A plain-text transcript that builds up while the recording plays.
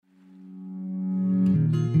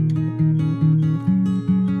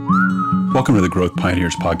Welcome to the Growth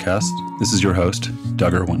Pioneers podcast. This is your host,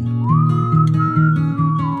 Doug Irwin.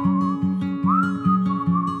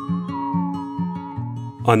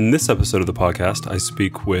 On this episode of the podcast, I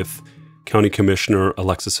speak with County Commissioner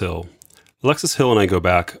Alexis Hill. Alexis Hill and I go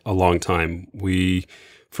back a long time. We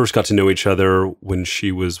first got to know each other when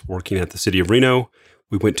she was working at the city of Reno.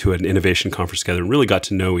 We went to an innovation conference together and really got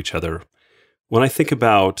to know each other. When I think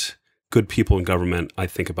about good people in government, I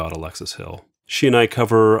think about Alexis Hill. She and I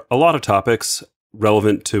cover a lot of topics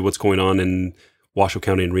relevant to what's going on in Washoe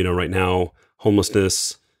County and Reno right now: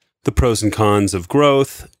 homelessness, the pros and cons of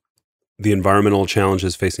growth, the environmental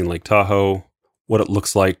challenges facing Lake Tahoe, what it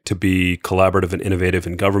looks like to be collaborative and innovative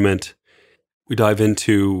in government. We dive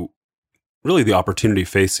into really the opportunity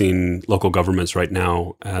facing local governments right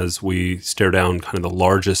now as we stare down kind of the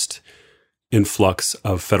largest influx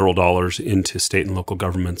of federal dollars into state and local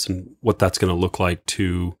governments and what that's going to look like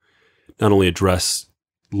to not only address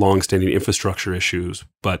longstanding infrastructure issues,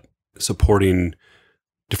 but supporting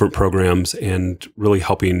different programs and really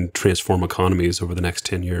helping transform economies over the next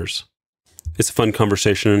 10 years. It's a fun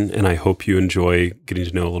conversation, and I hope you enjoy getting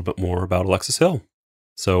to know a little bit more about Alexis Hill.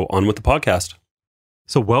 So on with the podcast.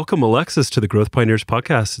 So welcome, Alexis, to the Growth Pioneers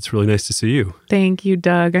podcast. It's really nice to see you. Thank you,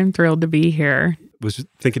 Doug. I'm thrilled to be here. Was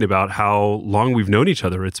thinking about how long we've known each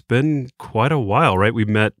other. It's been quite a while, right? We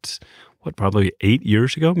met, probably 8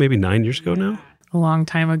 years ago, maybe 9 years ago now? A long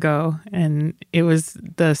time ago. And it was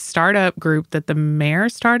the startup group that the mayor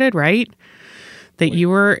started, right? That you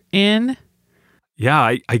were in?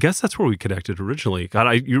 Yeah, I guess that's where we connected originally.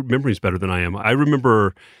 God, your memory's better than I am. I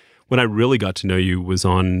remember when I really got to know you was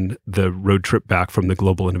on the road trip back from the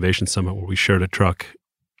Global Innovation Summit, where we shared a truck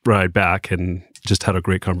ride back and just had a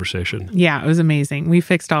great conversation. Yeah, it was amazing. We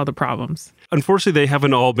fixed all the problems. Unfortunately, they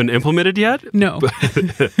haven't all been implemented yet. No,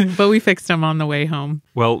 but we fixed them on the way home.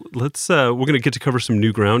 Well, we're going to get to cover some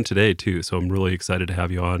new ground today too. So I'm really excited to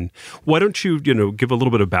have you on. Why don't you, give a little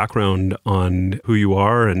bit of background on who you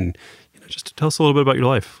are and just tell us a little bit about your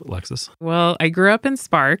life, Alexis. Well, I grew up in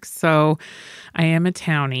Sparks, so I am a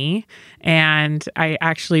townie, and I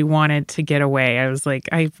actually wanted to get away. I was like,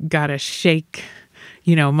 I've got to shake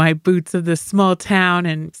my boots of this small town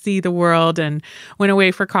and see the world, and went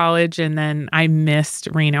away for college. And then I missed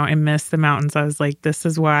Reno. I missed the mountains. I was like, this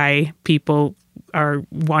is why people are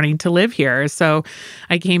wanting to live here. So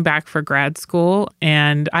I came back for grad school,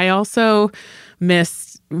 and I also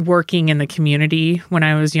missed working in the community. When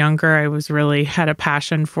I was younger, I was really had a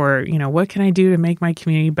passion for, what can I do to make my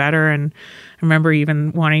community better? And I remember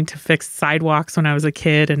even wanting to fix sidewalks when I was a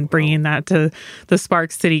kid and bringing that to the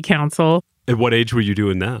Sparks City Council. At what age were you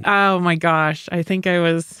doing that? Oh my gosh. I think I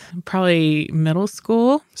was probably middle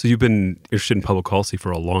school. So you've been interested in public policy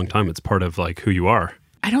for a long time. It's part of who you are.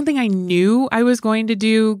 I don't think I knew I was going to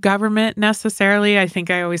do government necessarily. I think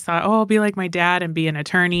I always thought, I'll be like my dad and be an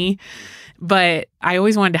attorney. But I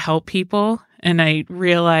always wanted to help people. And I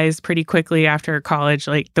realized pretty quickly after college,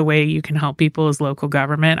 the way you can help people is local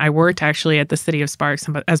government. I worked actually at the city of Sparks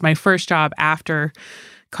as my first job after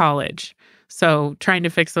college. So trying to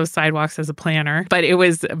fix those sidewalks as a planner. But it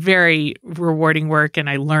was very rewarding work and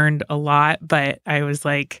I learned a lot. But I was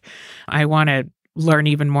like, I want to learn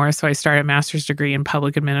even more. So I started a master's degree in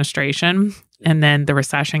public administration. And then the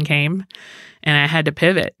recession came and I had to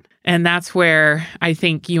pivot. And that's where I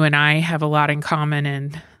think you and I have a lot in common,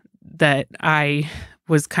 and that I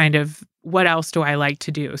was kind of, what else do I like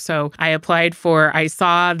to do? So I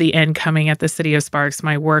saw the end coming at the city of Sparks.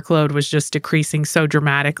 My workload was just decreasing so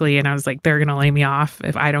dramatically. And I was like, they're going to lay me off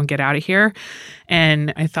if I don't get out of here.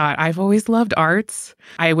 And I thought, I've always loved arts.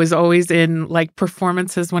 I was always in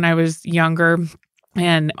performances when I was younger.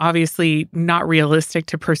 And obviously not realistic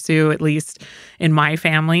to pursue, at least in my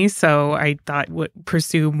family. So I thought would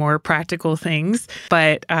pursue more practical things.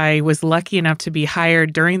 But I was lucky enough to be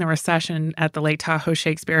hired during the recession at the Lake Tahoe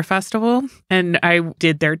Shakespeare Festival. And I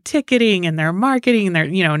did their ticketing and their marketing and their,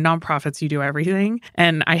 nonprofits, you do everything.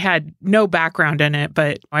 And I had no background in it.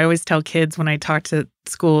 But I always tell kids when I talk to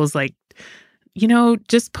schools,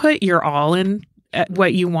 just put your all in at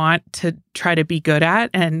what you want to try to be good at,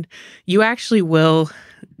 and you actually will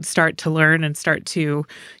start to learn and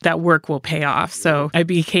that work will pay off. So I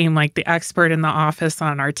became the expert in the office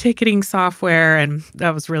on our ticketing software, and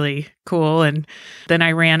that was really cool. And then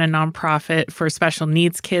I ran a nonprofit for special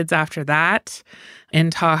needs kids after that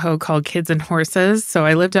in Tahoe called Kids and Horses. So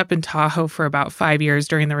I lived up in Tahoe for about 5 years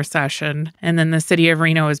during the recession. And then the city of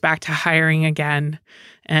Reno was back to hiring again.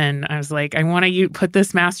 And I was like, I want to put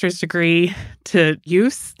this master's degree to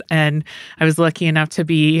use. And I was lucky enough to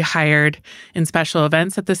be hired in special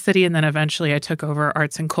events at the city. And then eventually I took over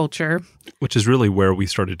arts and culture. Which is really where we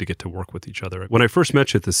started to get to work with each other. When I first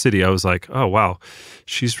met you at the city, I was like, oh, wow,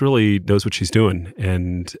 she's really knows what she's doing.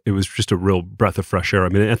 And it was just a real breath of fresh air. I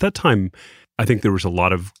mean, at that time, I think there was a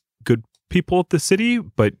lot of good people at the city,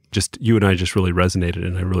 but just you and I just really resonated,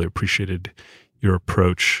 and I really appreciated your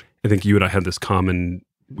approach. I think you and I had this common,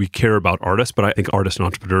 we care about artists, but I think artists and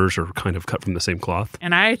entrepreneurs are kind of cut from the same cloth.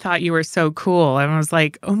 And I thought you were so cool. I was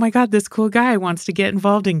like, oh my God, this cool guy wants to get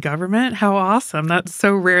involved in government. How awesome. That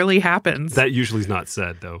so rarely happens. That usually is not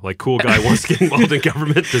said, though. Like, cool guy wants to get involved in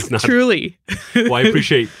government does not. Truly. Well, I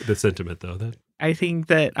appreciate the sentiment, though. I think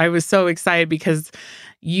that I was so excited because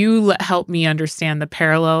you helped me understand the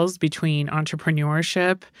parallels between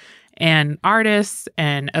entrepreneurship and artists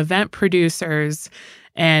and event producers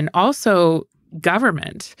and also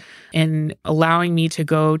government, in allowing me to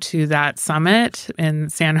go to that summit in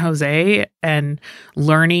San Jose and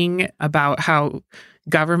learning about how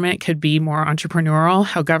government could be more entrepreneurial,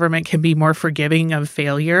 how government can be more forgiving of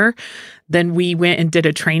failure. Then we went and did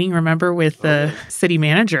a training, remember, with the city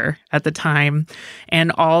manager at the time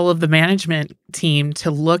and all of the management team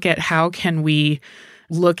to look at how can we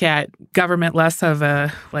look at government less of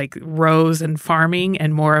a like rows and farming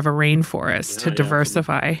and more of a rainforest to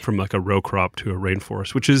diversify. From like a row crop to a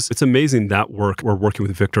rainforest, which is, it's amazing that work. We're working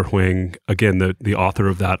with Victor Huang, again, the author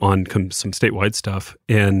of that, on some statewide stuff.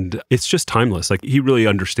 And it's just timeless. Like, he really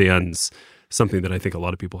understands something that I think a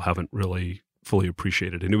lot of people haven't really fully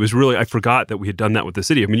appreciated. And it was really, I forgot that we had done that with the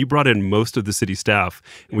city. I mean, you brought in most of the city staff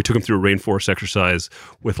and we took them through a rainforest exercise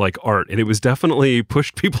with like art. And it was definitely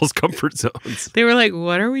pushed people's comfort zones. They were like,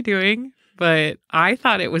 what are we doing? But I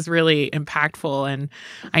thought it was really impactful. And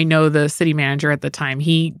I know the city manager at the time,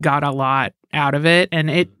 he got a lot out of it.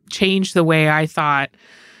 And it changed the way I thought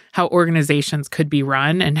how organizations could be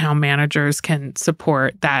run and how managers can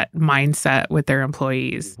support that mindset with their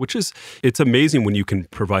employees. Which is, it's amazing when you can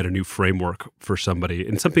provide a new framework for somebody.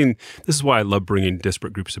 And something, this is why I love bringing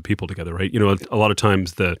disparate groups of people together, right? You know, a lot of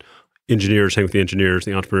times the engineers hang with the engineers,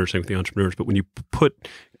 the entrepreneurs hang with the entrepreneurs. But when you put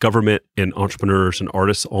government and entrepreneurs and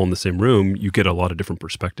artists all in the same room, you get a lot of different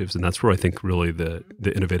perspectives. And that's where I think really the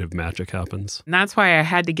innovative magic happens. And that's why I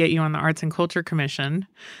had to get you on the Arts and Culture Commission,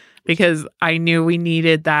 because I knew we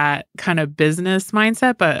needed that kind of business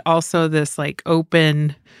mindset, but also this like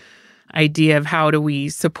open idea of how do we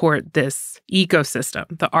support this ecosystem,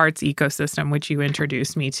 the arts ecosystem, which you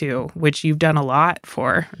introduced me to, which you've done a lot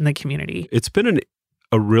for in the community. It's been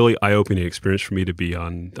a really eye-opening experience for me to be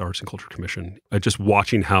on the Arts and Culture Commission. Just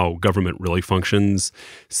watching how government really functions,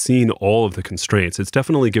 seeing all of the constraints, it's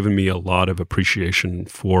definitely given me a lot of appreciation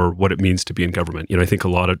for what it means to be in government. You know, I think a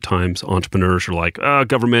lot of times entrepreneurs are like,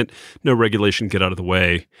 government, no regulation, get out of the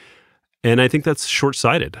way. And I think that's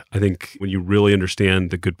short-sighted. I think when you really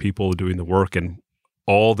understand the good people doing the work and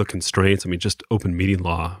all the constraints, I mean, just open meeting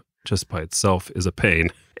law just by itself is a pain.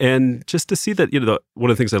 And just to see that, you know,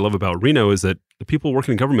 one of the things I love about Reno is that the people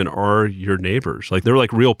working in government are your neighbors. Like, they're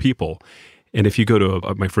like real people. And if you go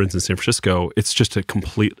to my friends in San Francisco, it's just a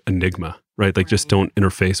complete enigma, right? Like, just don't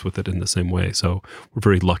interface with it in the same way. So we're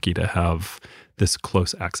very lucky to have this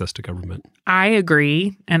close access to government. I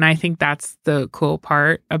agree. And I think that's the cool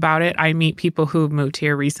part about it. I meet people who've moved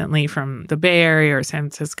here recently from the Bay Area or San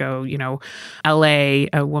Francisco, you know, LA,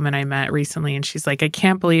 a woman I met recently, and she's like, I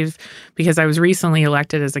can't believe, because I was recently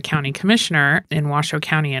elected as a county commissioner in Washoe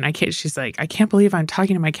County. And she's like, I can't believe I'm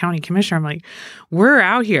talking to my county commissioner. I'm like, we're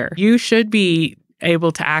out here. You should be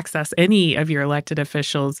able to access any of your elected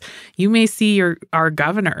officials. You may see our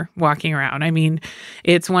governor walking around. I mean,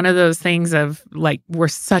 it's one of those things of like, we're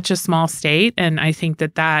such a small state. And I think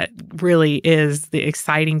that really is the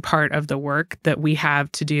exciting part of the work that we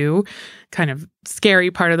have to do, kind of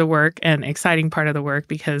scary part of the work and exciting part of the work,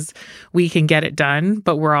 because we can get it done,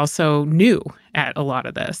 but we're also new at a lot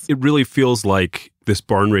of this. It really feels like this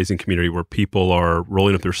barn raising community where people are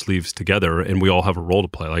rolling up their sleeves together and we all have a role to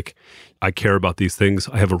play. Like, I care about these things.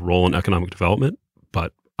 I have a role in economic development,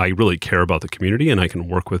 but I really care about the community, and I can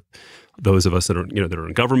work with those of us that are, you know, that are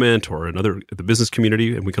in government or in the business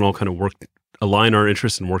community, and we can all kind of align our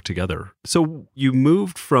interests and work together. So you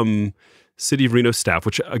moved from City of Reno staff,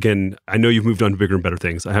 which again, I know you've moved on to bigger and better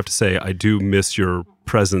things. I have to say, I do miss your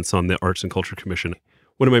presence on the Arts and Culture Commission.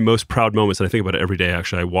 One of my most proud moments, and I think about it every day,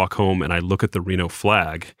 actually, I walk home and I look at the Reno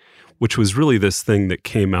flag, which was really this thing that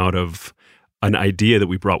came out of an idea that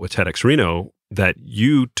we brought with TEDx Reno that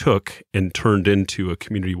you took and turned into a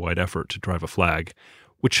community-wide effort to drive a flag,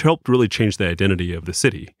 which helped really change the identity of the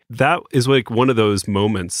city. That is like one of those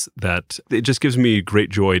moments that it just gives me great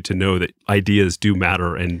joy to know that ideas do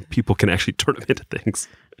matter and people can actually turn them into things.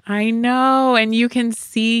 I know. And you can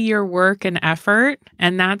see your work and effort,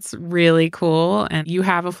 and that's really cool. And you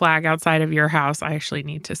have a flag outside of your house. I actually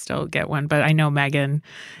need to still get one, but I know Megan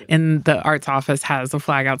in the arts office has a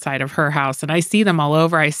flag outside of her house, and I see them all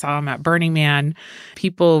over. I saw them at Burning Man.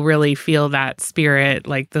 People really feel that spirit.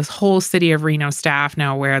 Like this whole City of Reno staff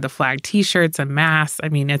now wear the flag t-shirts and masks. I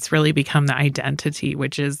mean, it's really become the identity,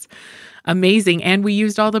 which is amazing. And we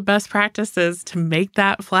used all the best practices to make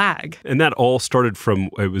that flag. And that all started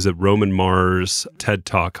from, it was a Roman Mars TED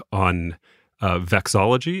Talk on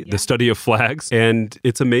vexillology, the study of flags. And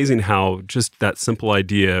it's amazing how just that simple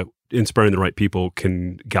idea, inspiring the right people,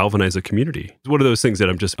 can galvanize a community. It's one of those things that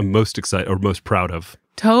I'm most excited or most proud of.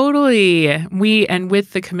 Totally. And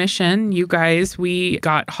with the commission, you guys, we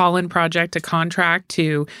got Holland Project a contract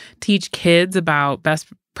to teach kids about best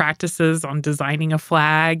practices on designing a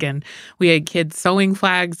flag. And we had kids sewing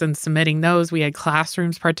flags and submitting those. We had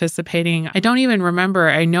classrooms participating. I don't even remember.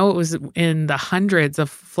 I know it was in the hundreds of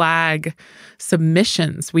flag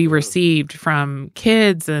submissions we received from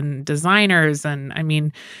kids and designers. And I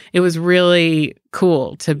mean, it was really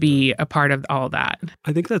cool to be a part of all that.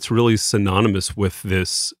 I think that's really synonymous with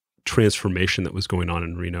this transformation that was going on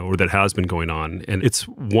in Reno, or that has been going on. And it's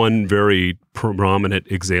one very prominent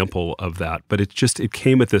example of that. But it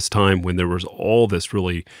came at this time when there was all this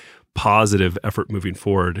really positive effort moving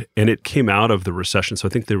forward, and it came out of the recession. So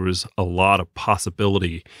I think there was a lot of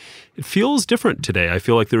possibility. It feels different today. I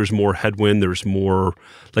feel like there's more headwind. There's more,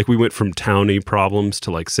 like we went from towny problems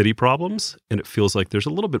to like city problems, and it feels like there's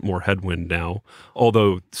a little bit more headwind now,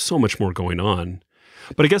 although so much more going on.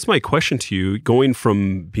 But I guess my question to you, going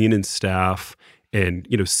from being in staff and,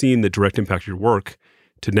 seeing the direct impact of your work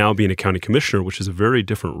to now being a county commissioner, which is a very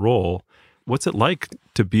different role, what's it like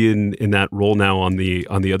to be in that role now on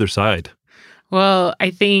the other side? Well, I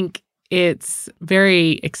think it's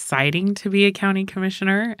very exciting to be a county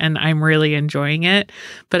commissioner, and I'm really enjoying it.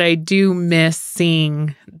 But I do miss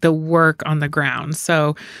seeing the work on the ground.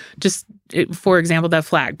 So for example, that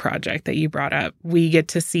flag project that you brought up, we get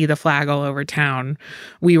to see the flag all over town.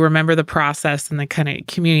 We remember the process and the kind of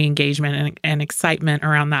community engagement and excitement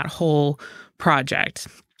around that whole project.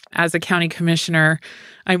 As a county commissioner,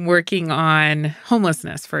 I'm working on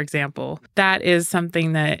homelessness, for example. That is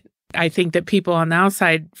something that I think that people on the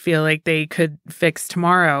outside feel like they could fix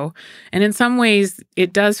tomorrow. And in some ways,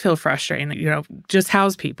 it does feel frustrating, just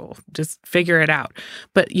house people, just figure it out.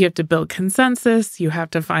 But you have to build consensus. You have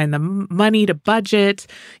to find the money to budget.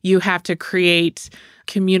 You have to create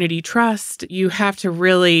community trust. You have to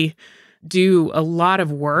really do a lot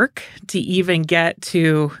of work to even get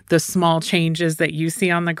to the small changes that you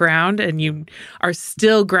see on the ground, and you are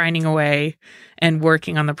still grinding away and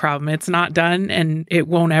working on the problem. It's not done, and it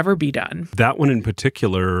won't ever be done. That one in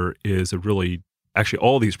particular is actually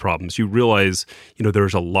all these problems. You realize,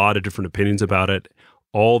 there's a lot of different opinions about it,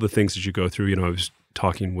 all the things that you go through. I was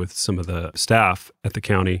talking with some of the staff at the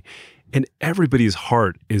county, and everybody's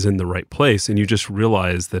heart is in the right place, and you just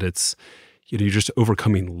realize that it's, you're just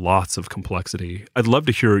overcoming lots of complexity. I'd love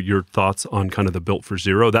to hear your thoughts on kind of the Built for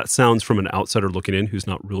Zero. That sounds, from an outsider looking in who's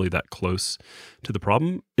not really that close to the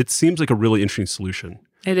problem, it seems like a really interesting solution.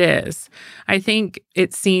 It is. I think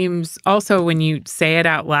it seems also when you say it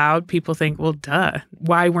out loud, people think, well, duh,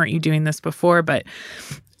 why weren't you doing this before? But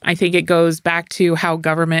I think it goes back to how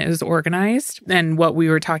government is organized and what we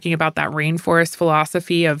were talking about, that rainforest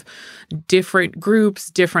philosophy of different groups,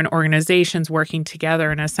 different organizations working together.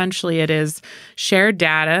 And essentially it is shared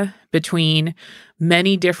data between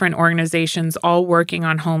many different organizations all working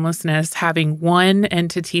on homelessness, having one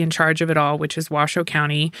entity in charge of it all, which is Washoe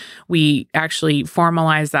County. We actually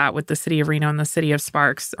formalized that with the City of Reno and the City of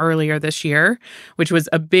Sparks earlier this year, which was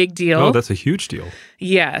a big deal. Oh, that's a huge deal.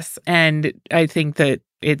 Yes. And I think that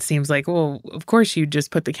it seems like, well, of course you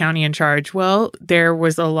just put the county in charge. Well, there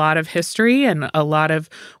was a lot of history and a lot of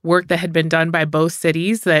work that had been done by both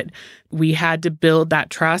cities that we had to build that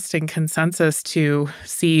trust and consensus to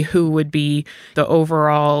see who would be the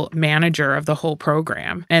overall manager of the whole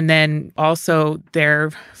program. And then also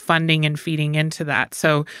their funding and feeding into that.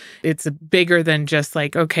 So it's bigger than just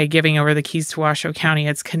like, okay, giving over the keys to Washoe County.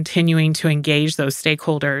 It's continuing to engage those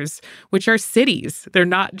stakeholders, which are cities. They're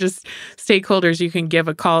not just stakeholders you can give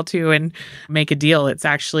a call to and make a deal. It's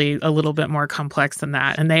actually a little bit more complex than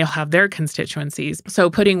that. And they have their constituencies. So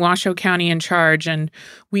putting Washoe County in charge, and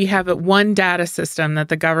we have one data system that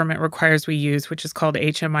the government requires we use, which is called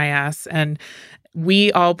HMIS. And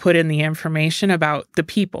we all put in the information about the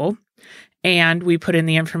people. And we put in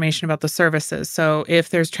the information about the services. So if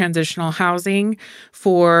there's transitional housing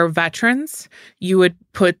for veterans, you would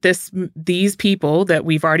put these people that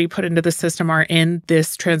we've already put into the system are in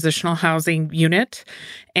this transitional housing unit,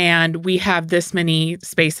 and we have this many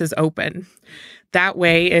spaces open. That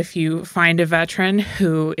way, if you find a veteran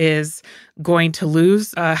who is going to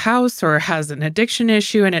lose a house or has an addiction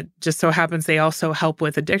issue, and it just so happens they also help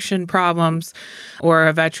with addiction problems, or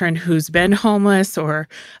a veteran who's been homeless, or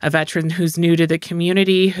a veteran who's new to the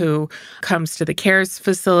community who comes to the CARES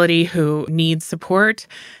facility who needs support,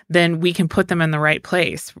 then we can put them in the right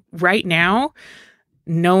place. Right now,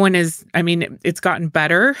 it's gotten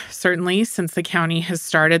better, certainly, since the county has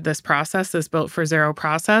started this process, this Built for Zero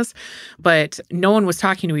process, but no one was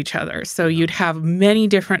talking to each other. So you'd have many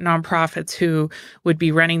different nonprofits who would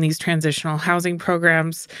be running these transitional housing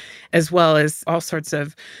programs, as well as all sorts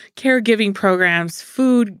of caregiving programs,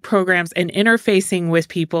 food programs, and interfacing with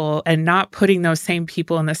people and not putting those same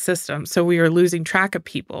people in the system. So we are losing track of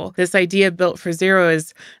people. This idea of Built for Zero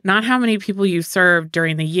is not how many people you serve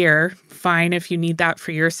during the year. Fine if you need that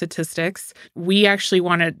for your statistics. We actually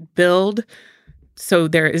want to build so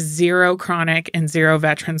there is zero chronic and zero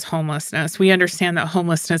veterans homelessness. We understand that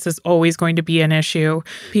homelessness is always going to be an issue.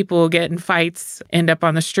 People will get in fights, end up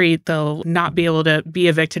on the street. They'll not be able to be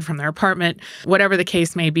evicted from their apartment, whatever the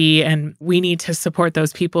case may be. And we need to support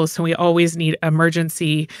those people. So we always need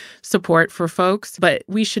emergency support for folks. But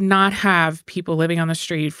we should not have people living on the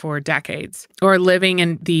street for decades or living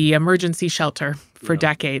in the emergency shelter for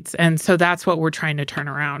decades. And so that's what we're trying to turn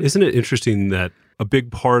around. Isn't it interesting that a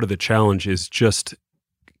big part of the challenge is just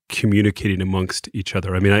communicating amongst each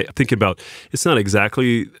other? I mean, I think about, it's not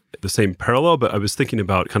exactly the same parallel, but I was thinking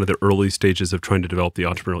about kind of the early stages of trying to develop the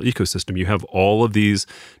entrepreneurial ecosystem. You have all of these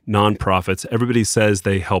nonprofits. Everybody says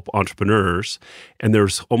they help entrepreneurs, and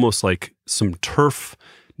there's almost like some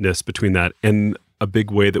turfness between that. And a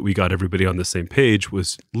big way that we got everybody on the same page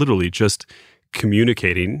was literally just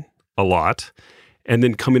communicating a lot, and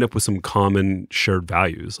then coming up with some common shared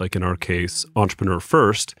values. Like in our case, Entrepreneur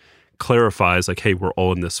First clarifies like, hey, we're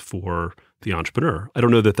all in this for the entrepreneur. I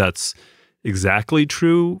don't know that that's exactly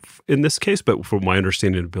true in this case, but from my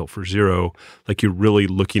understanding of Built for Zero, like you're really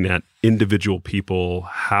looking at individual people,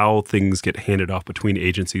 how things get handed off between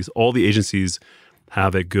agencies. All the agencies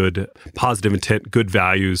have a good positive intent, good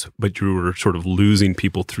values, but you were sort of losing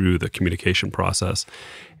people through the communication process.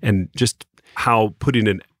 And just how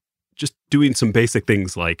just doing some basic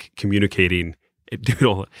things like communicating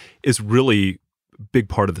is really a big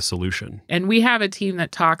part of the solution. And we have a team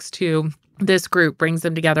that talks to this group, brings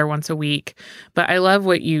them together once a week. But I love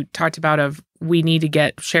what you talked about of we need to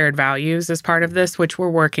get shared values as part of this, which we're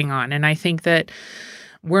working on. And I think that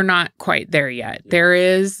we're not quite there yet. There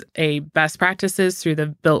is a best practices through the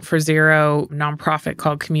Built for Zero nonprofit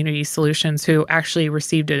called Community Solutions, who actually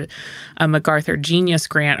received a MacArthur Genius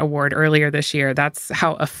Grant Award earlier this year. That's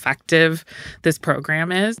how effective this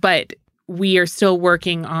program is. But we are still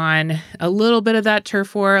working on a little bit of that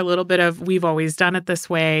turf war, a little bit of we've always done it this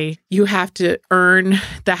way. You have to earn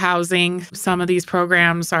the housing. Some of these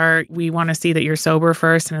programs we want to see that you're sober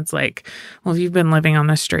first. And it's like, well, if you've been living on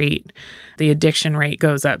the street, the addiction rate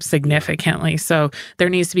goes up significantly. So there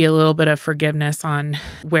needs to be a little bit of forgiveness on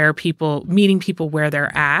meeting people where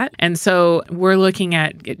they're at. And so we're looking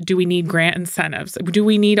at, do we need grant incentives? Do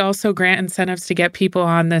we need also grant incentives to get people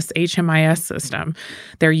on this HMIS system?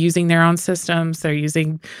 They're using their own systems. They're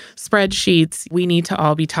using spreadsheets. We need to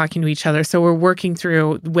all be talking to each other. So we're working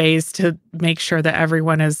through ways to make sure that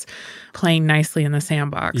everyone is playing nicely in the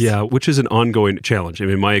sandbox. Yeah, which is an ongoing challenge. I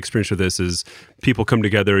mean, my experience with this is people come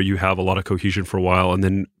together, you have a lot of cohesion for a while, and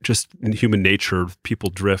then just in human nature,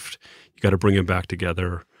 people drift. You got to bring them back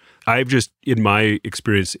together. I've just, in my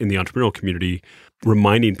experience in the entrepreneurial community,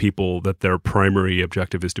 reminding people that their primary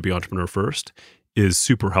objective is to be entrepreneur first is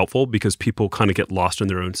super helpful because people kind of get lost in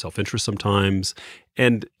their own self-interest sometimes.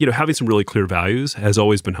 And, having some really clear values has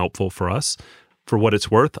always been helpful for us. For what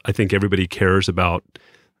it's worth, I think everybody cares about,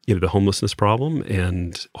 the homelessness problem,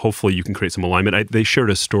 and hopefully you can create some alignment. They shared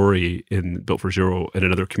a story in Built for Zero in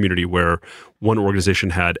another community where one organization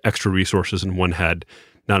had extra resources and one had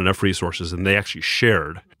not enough resources, and they actually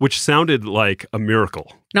shared, which sounded like a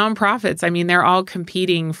miracle. Nonprofits, they're all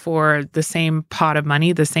competing for the same pot of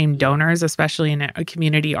money, the same donors, especially in a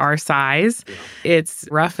community our size. Yeah. It's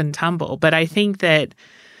rough and tumble. But I think that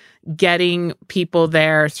getting people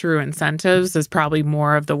there through incentives is probably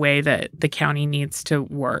more of the way that the county needs to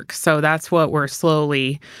work. So that's what we're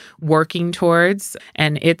slowly working towards.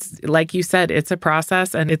 And it's, like you said, it's a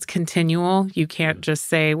process and it's continual. You can't just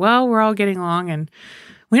say, well, we're all getting along and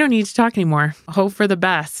we don't need to talk anymore. Hope for the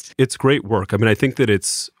best. It's great work. I mean, I think that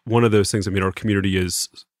it's one of those things. I mean, our community is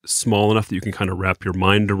small enough that you can kind of wrap your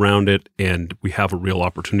mind around it, and we have a real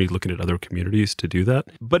opportunity looking at other communities to do that.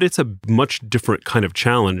 But it's a much different kind of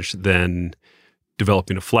challenge than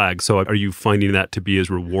developing a flag. So are you finding that to be as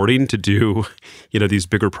rewarding to do, these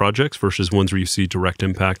bigger projects versus ones where you see direct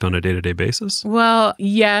impact on a day-to-day basis? Well,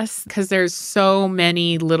 yes, because there's so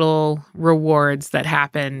many little rewards that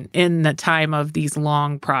happen in the time of these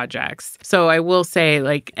long projects. So I will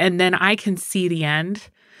say, and then I can see the end.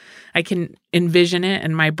 I can envision it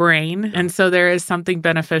in my brain. And so there is something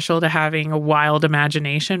beneficial to having a wild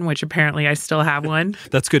imagination, which apparently I still have one.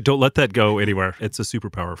 That's good. Don't let that go anywhere. It's a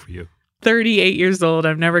superpower for you. 38 years old.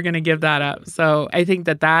 I'm never going to give that up. So I think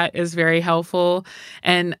that is very helpful.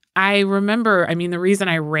 And I remember, the reason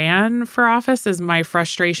I ran for office is my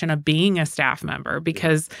frustration of being a staff member,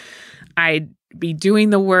 because I'd be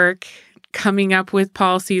doing the work, coming up with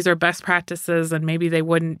policies or best practices, and maybe they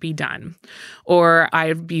wouldn't be done. Or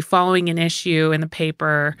I'd be following an issue in the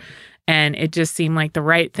paper and it just seemed like the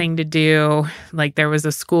right thing to do. Like there was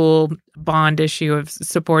a school bond issue of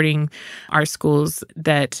supporting our schools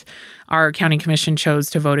that our county commission chose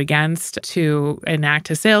to vote against to enact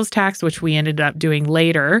a sales tax, which we ended up doing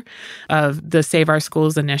later, of the Save Our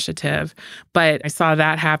Schools initiative. But I saw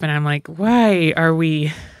that happen. I'm like, why are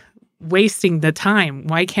we wasting the time?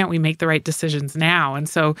 Why can't we make the right decisions now? And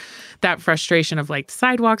so that frustration of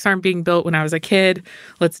sidewalks aren't being built when I was a kid,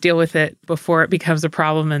 let's deal with it before it becomes a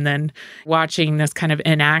problem. And then watching this kind of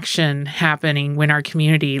inaction happening when our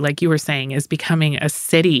community, like you were saying, is becoming a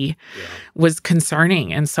city was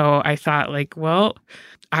concerning. And so I thought well,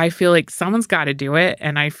 I feel like someone's got to do it.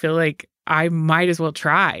 And I feel like I might as well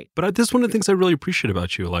try. But this is one of the things I really appreciate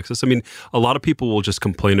about you, Alexis. A lot of people will just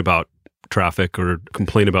complain about traffic or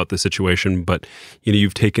complain about the situation, but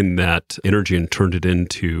you've taken that energy and turned it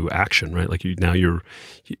into action, right?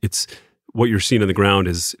 It's what you're seeing on the ground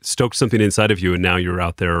is stoked something inside of you, and now you're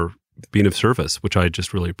out there being of service, which I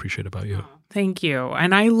just really appreciate about you. Thank you.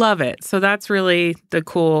 And I love it. So that's really the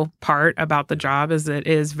cool part about the job, is it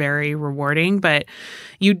is very rewarding, but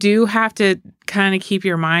you do have to kind of keep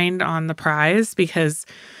your mind on the prize, because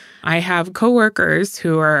I have coworkers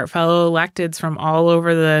who are fellow electeds from all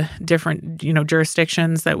over the different,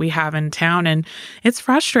 jurisdictions that we have in town. And it's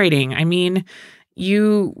frustrating.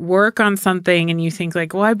 You work on something and you think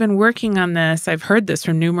well, I've been working on this. I've heard this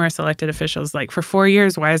from numerous elected officials, for 4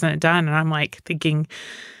 years, why isn't it done? And I'm thinking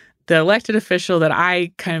the elected official that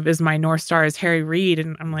I kind of is my North Star is Harry Reid.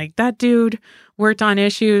 And I'm that dude worked on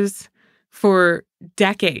issues for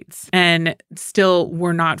decades and still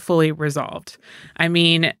were not fully resolved.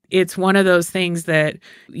 It's one of those things that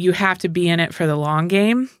you have to be in it for the long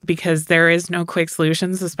game, because there is no quick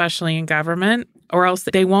solutions, especially in government, or else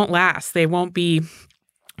they won't last. They won't be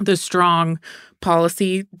the strong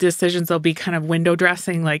policy decisions. They'll be kind of window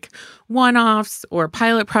dressing, one-offs or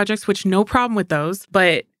pilot projects, which no problem with those.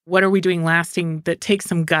 But what are we doing lasting that takes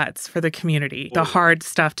some guts for the community, the hard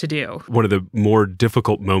stuff to do? One of the more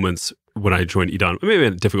difficult moments when I joined EDON, maybe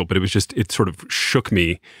not difficult, but it sort of shook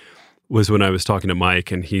me, was when I was talking to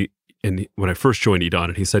Mike, and when I first joined EDON,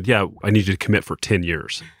 and he said, yeah, I need you to commit for 10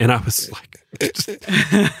 years. And I was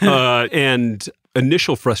and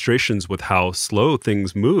initial frustrations with how slow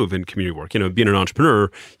things move in community work. Being an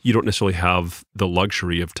entrepreneur, you don't necessarily have the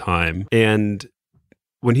luxury of time. And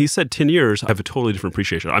when he said 10 years, I have a totally different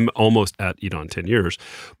appreciation. I'm almost at EDON 10 years,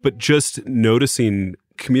 but just noticing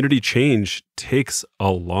community change takes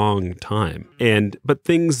a long time. But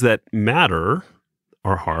things that matter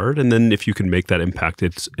are hard. And then if you can make that impact,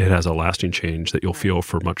 it has a lasting change that you'll feel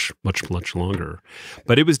for much, much, much longer.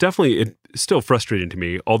 But it was definitely still frustrating to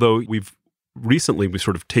me, although we've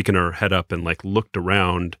sort of taken our head up and looked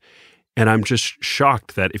around. And I'm just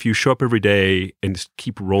shocked that if you show up every day and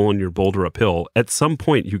keep rolling your boulder uphill, at some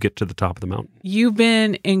point you get to the top of the mountain. You've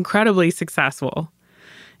been incredibly successful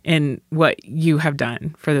in what you have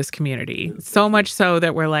done for this community. So much so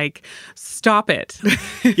that we're stop it.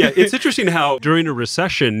 Yeah, it's interesting how during a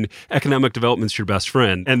recession, economic development's your best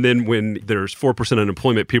friend. And then when there's 4%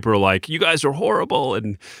 unemployment, people are like, you guys are horrible,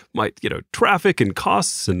 and traffic and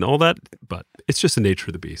costs and all that. But it's just the nature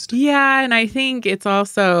of the beast. Yeah, and I think it's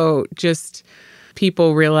also just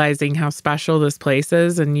people realizing how special this place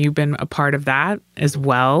is, and you've been a part of that as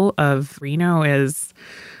well. Reno is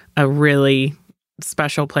a really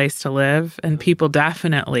special place to live, and people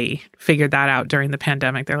definitely figured that out during the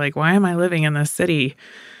pandemic. They're like, why am I living in this city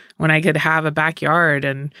when I could have a backyard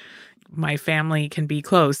and my family can be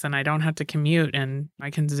close and I don't have to commute and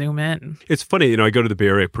I can zoom in? It's funny, I go to the Bay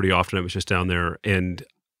Area pretty often. I was just down there, and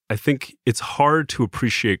I think it's hard to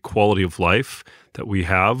appreciate quality of life that we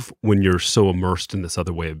have when you're so immersed in this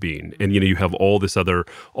other way of being. And, you have all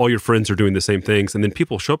your friends are doing the same things. And then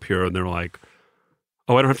people show up here and they're like,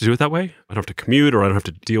 oh, I don't have to do it that way. I don't have to commute, or I don't have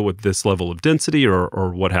to deal with this level of density or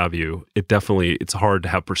what have you. It's hard to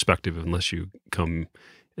have perspective unless you come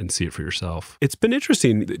and see it for yourself. It's been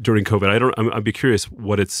interesting during COVID. I'd be curious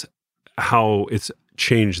how it's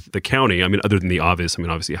changed the county. I mean, other than the obvious,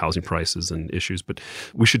 obviously housing prices and issues, but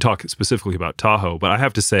we should talk specifically about Tahoe. But I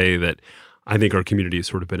have to say that I think our community has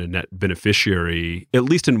sort of been a net beneficiary, at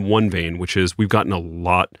least in one vein, which is we've gotten a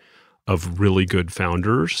lot of really good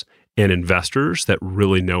founders and investors that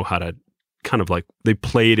really know how to kind of they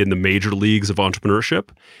played in the major leagues of entrepreneurship,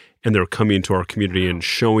 and they're coming into our community and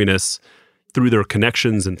showing us through their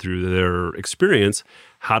connections and through their experience,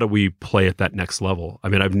 how do we play at that next level?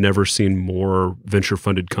 I've never seen more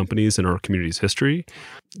venture-funded companies in our community's history.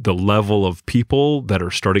 The level of people that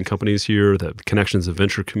are starting companies here, the connections of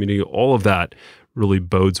venture community, all of that really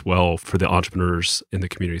bodes well for the entrepreneurs in the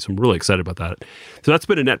community. So I'm really excited about that. So that's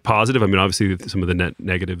been a net positive. Obviously, some of the net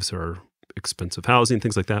negatives are expensive housing,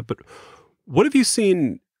 things like that. But what have you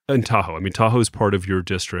seen in Tahoe? Tahoe is part of your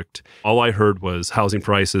district. All I heard was housing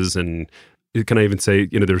prices, and can I even say,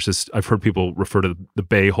 I've heard people refer to the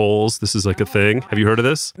bay holes. This is a thing. Have you heard of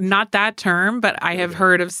this? Not that term, but I have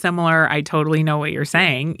heard of similar. I totally know what you're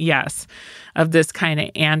saying. Yes. Of this kind of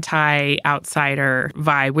anti-outsider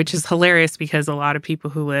vibe, which is hilarious because a lot of people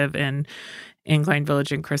who live in Incline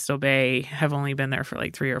Village and Crystal Bay have only been there for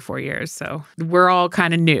 3 or 4 years. So we're all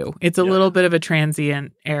kind of new. It's a little bit of a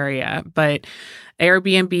transient area, but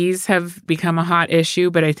Airbnbs have become a hot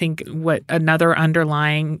issue. But I think what another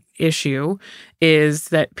underlying issue is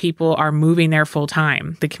that people are moving there full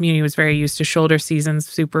time. The community was very used to shoulder seasons,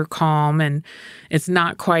 super calm, and it's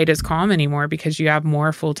not quite as calm anymore because you have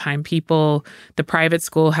more full-time people. The private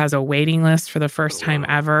school has a waiting list for the first time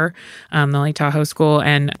ever, the Lake Tahoe School,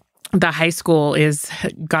 and the high school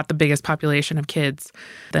got the biggest population of kids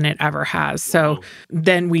than it ever has. So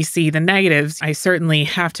then we see the negatives. I certainly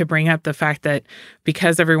have to bring up the fact that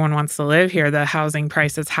because everyone wants to live here, the housing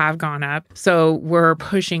prices have gone up. So we're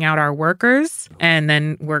pushing out our workers, and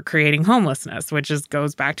then we're creating homelessness, which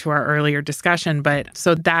goes back to our earlier discussion. But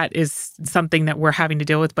so that is something that we're having to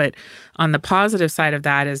deal with. But on the positive side of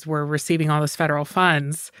that is we're receiving all this federal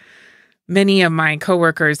funds. Many of my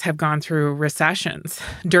coworkers have gone through recessions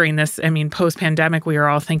during this. Post-pandemic, we are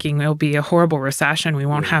all thinking it'll be a horrible recession. We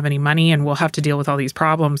won't have any money and we'll have to deal with all these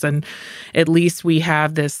problems. And at least we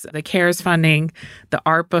have the CARES funding, the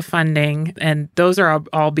ARPA funding, and those are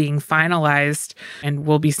all being finalized. And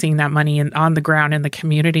we'll be seeing that money on the ground in the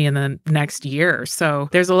community in the next year. So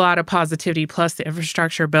there's a lot of positivity, plus the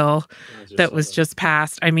infrastructure bill that was just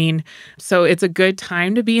passed. So it's a good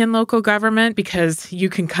time to be in local government because you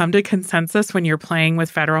can come to consensus when you're playing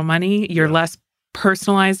with federal money. You're less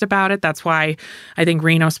personalized about it. That's why I think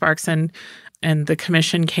Reno Sparks and the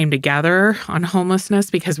commission came together on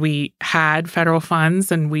homelessness, because we had federal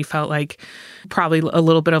funds and we felt like probably a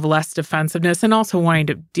little bit of less defensiveness and also wanting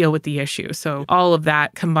to deal with the issue. So all of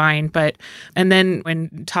that combined. And then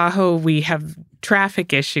in Tahoe, we have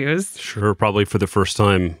traffic issues. Sure, probably for the first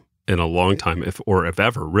time in a long time, if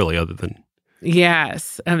ever, really, other than.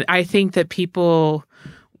 Yes. I think that people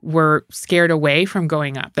were scared away from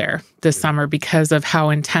going up there this summer because of how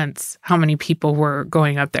many people were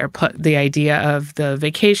going up there. The idea of the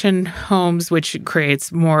vacation homes, which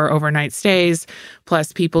creates more overnight stays,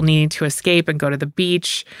 plus people needing to escape and go to the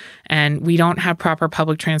beach. And we don't have proper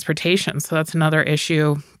public transportation. So that's another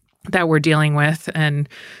issue that we're dealing with. And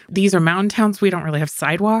these are mountain towns. We don't really have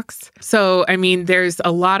sidewalks. So, there's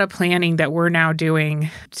a lot of planning that we're now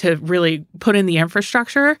doing to really put in the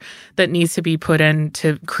infrastructure that needs to be put in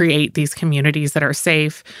to create these communities that are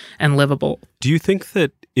safe and livable. Do you think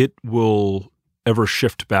that it will ever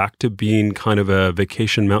shift back to being kind of a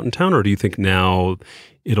vacation mountain town? Or do you think now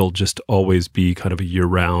it'll just always be kind of a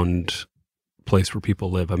year-round place where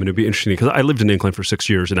people live? It'd be interesting because I lived in Incline for 6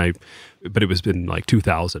 years, but it was in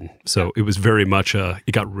 2000. So it was very much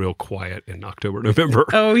it got real quiet in October, November.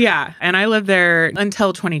 Oh yeah. And I lived there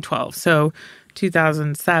until 2012. So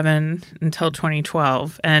 2007 until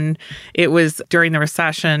 2012. And it was during the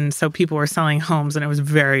recession. So people were selling homes and it was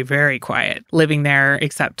very, very quiet living there,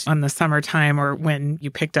 except on the summertime or when you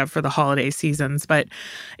picked up for the holiday seasons. But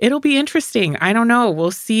it'll be interesting. I don't know.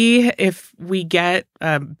 We'll see if we get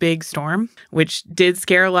a big storm, which did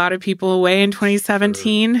scare a lot of people away in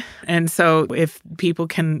 2017. Sure. And so if people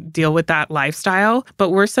can deal with that lifestyle, but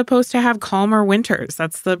we're supposed to have calmer winters.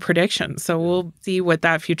 That's the prediction. So we'll see what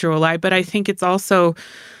that future will lie. But I think it's it's also,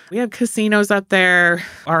 we have casinos up there.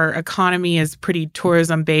 Our economy is pretty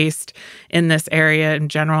tourism based in this area in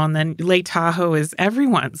general. And then Lake Tahoe is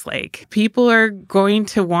everyone's lake. People are going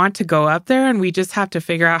to want to go up there, and we just have to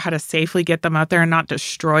figure out how to safely get them out there and not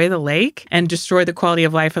destroy the lake and destroy the quality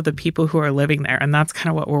of life of the people who are living there. And that's kind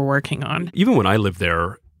of what we're working on. Even when I lived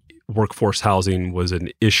there, workforce housing was an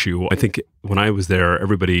issue. I think when I was there,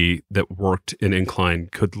 everybody that worked in Incline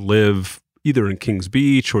could live either in Kings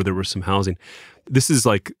Beach or there was some housing. This is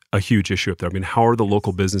like a huge issue up there. I mean, how are the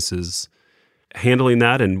local businesses handling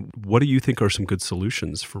that? And what do you think are some good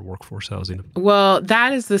solutions for workforce housing? Well,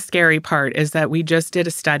 that is the scary part, is that we just did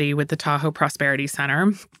a study with the Tahoe Prosperity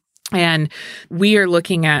Center, and we are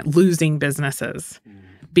looking at losing businesses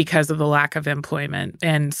because of the lack of employment.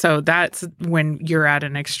 And so that's when you're at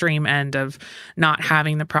an extreme end of not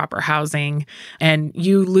having the proper housing. And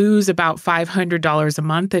you lose about $500 a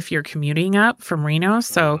month if you're commuting up from Reno.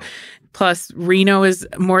 So plus Reno is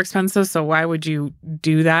more expensive. So why would you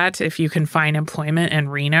do that if you can find employment in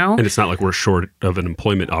Reno? And it's not like we're short of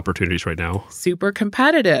employment opportunities right now. Super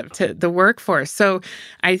competitive to the workforce. So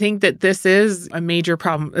I think that this is a major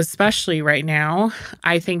problem, especially right now.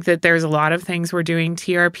 I think that there's a lot of things we're doing.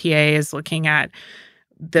 TRPA is looking at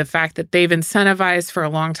the fact that they've incentivized for a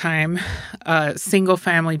long time single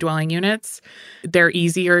family dwelling units. They're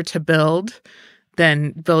easier to build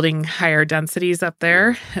than building higher densities up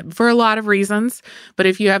there for a lot of reasons. But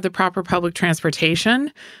if you have the proper public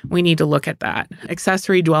transportation, we need to look at that.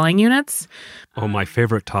 Accessory dwelling units. Oh, my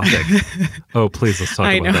favorite topic. Oh, please, let's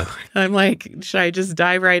talk about that. I'm like, should I just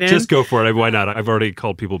dive right in? Just go for it. Why not? I've already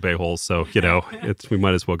called people bay-holes, so, we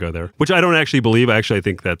might as well go there. Which I don't actually believe. I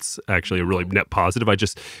think that's actually a really net positive.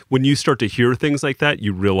 When you start to hear things like that,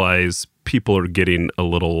 you realize people are getting a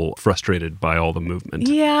little frustrated by all the movement.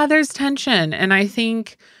 Yeah, there's tension. And I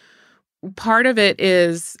think part of it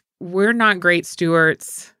is we're not great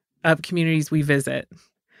stewards of communities we visit.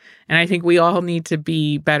 And I think we all need to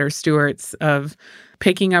be better stewards of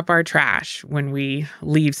picking up our trash when we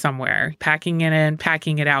leave somewhere, packing it in,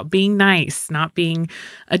 packing it out, being nice, not being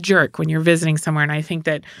a jerk when you're visiting somewhere. And I think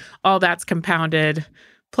that all that's compounded,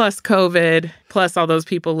 plus COVID, plus all those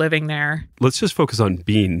people living there. Let's just focus on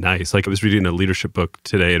being nice. Like, I was reading a leadership book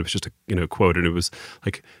today, and it was just a quote, and it was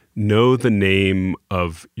like, know the name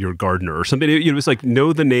of your gardener or something. It was like,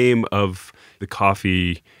 know the name of the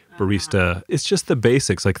coffee barista. It's just the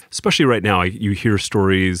basics. Like, especially right now, you hear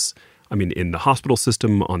stories, in the hospital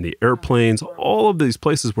system, on the airplanes, all of these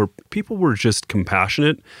places where people were just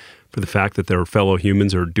compassionate for the fact that their fellow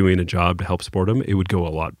humans are doing a job to help support them. It would go a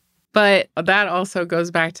lot. But that also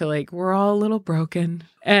goes back to we're all a little broken.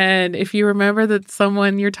 And if you remember that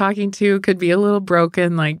someone you're talking to could be a little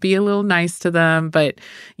broken, be a little nice to them. But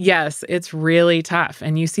yes, it's really tough.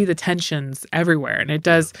 And you see the tensions everywhere. And it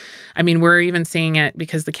does, we're even seeing it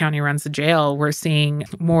because the county runs the jail. We're seeing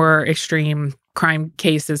more extreme crime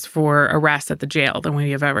cases for arrests at the jail than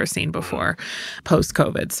we have ever seen before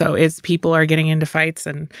post-COVID. So people are getting into fights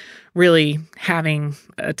and really having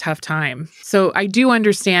a tough time. So I do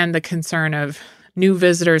understand the concern of new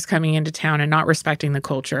visitors coming into town and not respecting the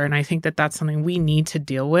culture. And I think that that's something we need to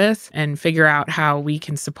deal with and figure out how we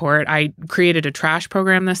can support. I created a trash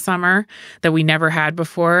program this summer that we never had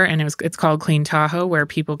before. And it's called Clean Tahoe, where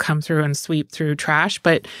people come through and sweep through trash.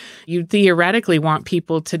 But you theoretically want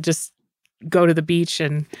people to just go to the beach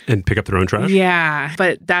and pick up their own trash? Yeah,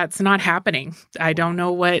 but that's not happening. I don't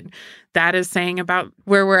know what that is saying about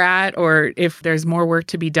where we're at or if there's more work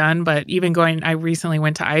to be done. But even I recently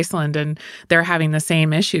went to Iceland and they're having the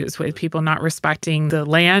same issues with people not respecting the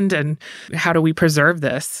land and how do we preserve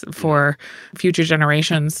this for future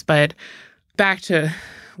generations. But back to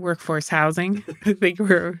workforce housing, I think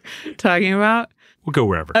we're talking about. We'll go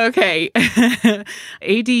wherever. Okay.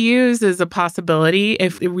 ADUs is a possibility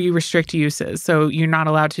if we restrict uses. So you're not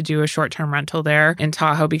allowed to do a short-term rental there in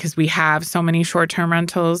Tahoe because we have so many short-term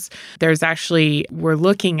rentals. We're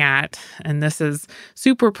looking at, and this is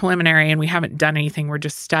super preliminary and we haven't done anything, we're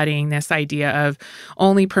just studying this idea of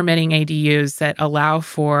only permitting ADUs that allow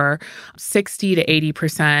for 60 to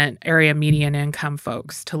 80% area median income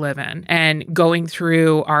folks to live in and going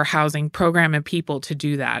through our housing program and people to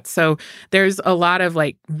do that. So there's a lot of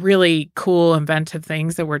really cool, inventive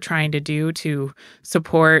things that we're trying to do to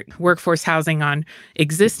support workforce housing on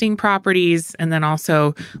existing properties, and then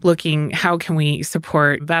also looking how can we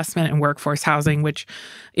support investment in workforce housing, which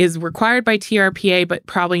is required by TRPA, but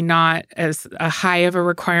probably not as a high of a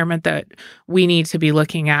requirement that we need to be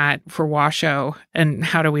looking at for Washoe. And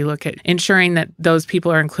how do we look at ensuring that those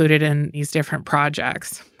people are included in these different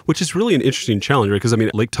projects? Which is really an interesting challenge, right? Because,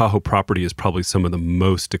 Lake Tahoe property is probably some of the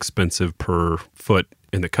most expensive per foot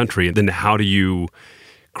in the country. And then how do you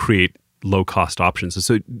create low-cost options? And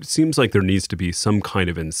so it seems like there needs to be some kind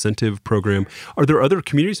of incentive program. Are there other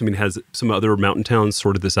communities? I mean, has some other mountain towns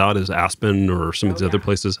sorted this out, as Aspen or some of these other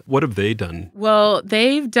places? What have they done? Well,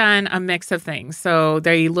 they've done a mix of things. So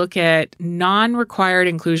they look at non-required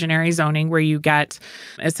inclusionary zoning, where you get,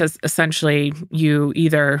 it says essentially you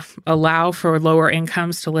either allow for lower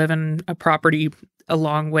incomes to live in a property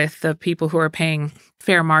along with the people who are paying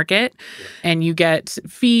fair market, and you get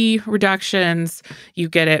fee reductions, you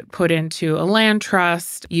get it put into a land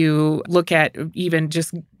trust, you look at even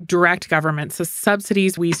just direct government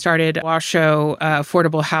subsidies. We started Washoe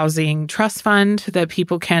Affordable Housing Trust Fund that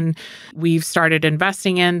we've started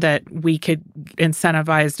investing in, that we could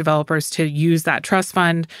incentivize developers to use that trust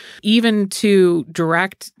fund, even to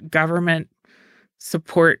direct government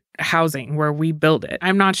support housing where we build it.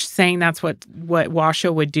 I'm not saying that's what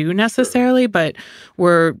Washoe would do necessarily, but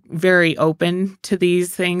we're very open to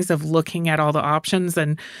these things of looking at all the options.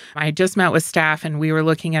 And I just met with staff and we were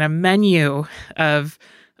looking at a menu of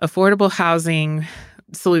affordable housing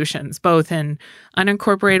solutions, both in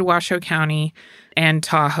unincorporated Washoe County and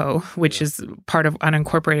Tahoe, which is part of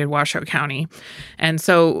unincorporated Washoe County. And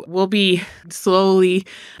so we'll be slowly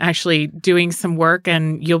actually doing some work,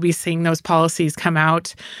 and you'll be seeing those policies come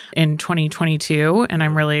out in 2022. And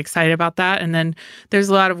I'm really excited about that. And then there's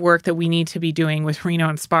a lot of work that we need to be doing with Reno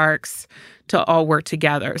and Sparks to all work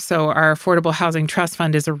together. So our Affordable Housing Trust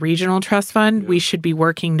Fund is a regional trust fund. We should be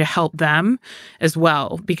working to help them as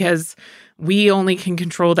well, because we only can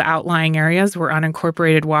control the outlying areas. We're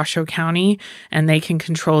unincorporated Washoe County, and they can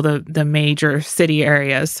control the major city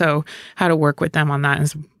areas. So how to work with them on that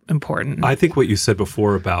is important. I think what you said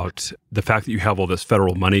before about the fact that you have all this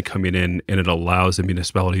federal money coming in and it allows the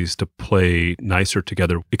municipalities to play nicer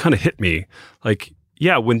together, it kind of hit me. Like,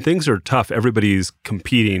 yeah, when things are tough, everybody's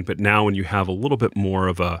competing. But now when you have a little bit more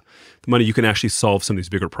of the money, you can actually solve some of these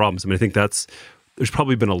bigger problems. I mean, I think there's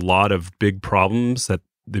probably been a lot of big problems that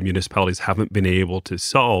the municipalities haven't been able to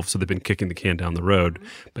solve, so they've been kicking the can down the road.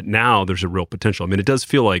 But now there's a real potential. I mean, it does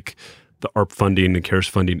feel like the ARP funding and CARES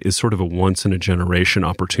funding is sort of a once-in-a-generation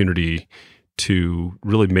opportunity to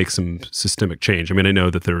really make some systemic change. I mean, I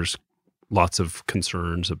know that there's lots of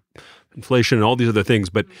concerns of inflation and all these other things,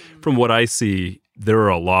 but from what I see, there are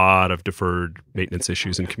a lot of deferred maintenance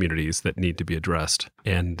issues in communities that need to be addressed.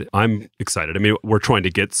 And I'm excited. I mean, we're trying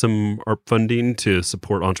to get some ARP funding to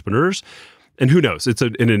support entrepreneurs. And who knows? It's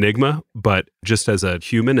an enigma, but just as a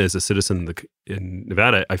human, as a citizen in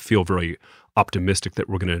Nevada, I feel very optimistic that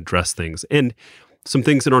we're going to address things. And some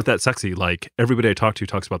things that aren't that sexy, like everybody I talk to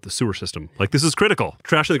talks about the sewer system. Like, this is critical.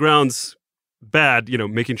 Trash in the ground's bad.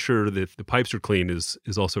 Making sure that the pipes are clean is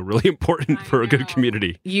also really important for a good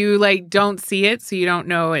community. You don't see it, so you don't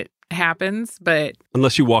know it happens, but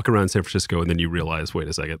unless you walk around San Francisco and then you realize, wait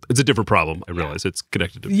a second, it's a different problem. I realize it's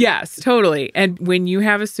connected to Yes, totally. And when you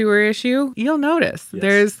have a sewer issue, you'll notice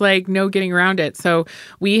there's no getting around it. So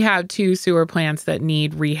we have 2 sewer plants that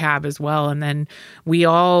need rehab as well. And then we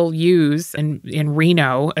all use in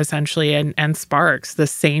Reno, essentially, and Sparks, the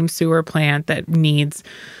same sewer plant that needs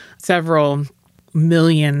several $1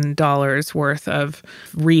 million worth of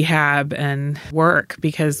rehab and work,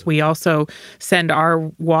 because we also send our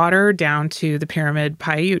water down to the Pyramid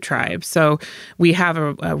Paiute tribe. So we have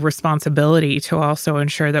a responsibility to also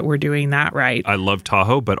ensure that we're doing that right. I love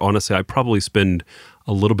Tahoe, but honestly, I probably spend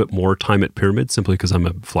a little bit more time at Pyramid simply because I'm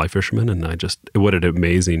a fly fisherman, and what an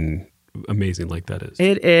amazing lake that is.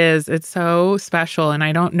 It is. It's so special. And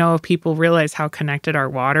I don't know if people realize how connected our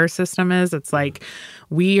water system is. It's like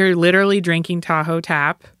we are literally drinking Tahoe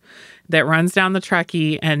Tap that runs down the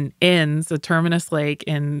Truckee and ends the Terminus Lake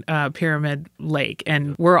in Pyramid Lake.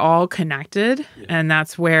 And we're all connected. Yeah. And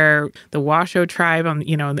that's where the Washoe tribe,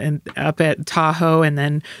 and up at Tahoe, and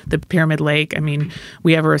then the Pyramid Lake. I mean,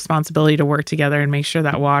 we have a responsibility to work together and make sure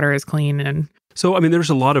that water is clean. And so, I mean, there's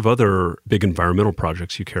a lot of other big environmental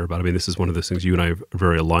projects you care about. I mean, this is one of those things you and I are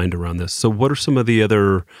very aligned around this. So what are some of the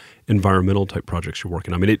other environmental type projects you're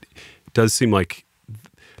working on? I mean, it does seem like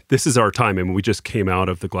this is our time. I mean, we just came out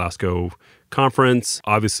of the Glasgow conference.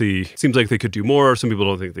 Obviously, it seems like they could do more. Some people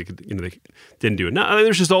don't think they could, they didn't do it. Now,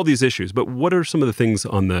 there's just all these issues. But what are some of the things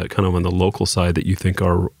on the local side that you think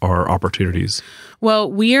are opportunities?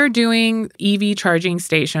 Well, we are doing EV charging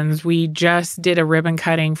stations. We just did a ribbon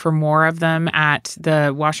cutting for more of them at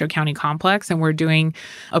the Washoe County Complex, and we're doing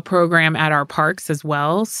a program at our parks as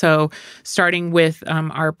well. So starting with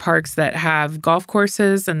our parks that have golf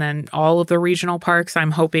courses, and then all of the regional parks,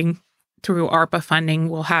 I'm hoping through ARPA funding,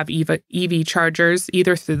 we'll have EV chargers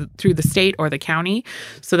either through the state or the county.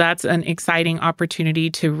 So that's an exciting opportunity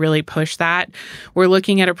to really push that. We're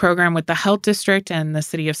looking at a program with the health district and the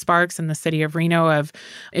city of Sparks and the city of Reno of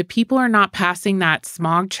if people are not passing that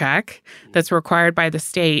smog check that's required by the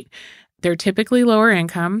state, they're typically lower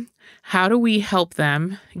income. How do we help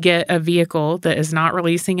them get a vehicle that is not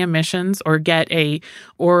releasing emissions or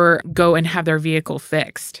go and have their vehicle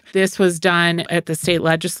fixed? This was done at the state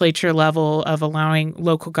legislature level of allowing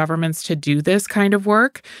local governments to do this kind of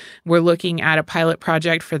work. We're looking at a pilot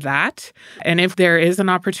project for that. And if there is an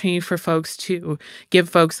opportunity for folks to give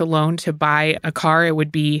folks a loan to buy a car, it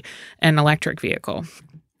would be an electric vehicle.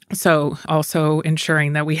 So also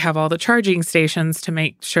ensuring that we have all the charging stations to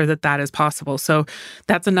make sure that that is possible. So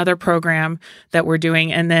that's another program that we're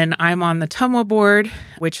doing. And then I'm on the TUMWA board,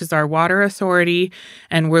 which is our water authority.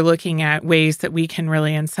 And we're looking at ways that we can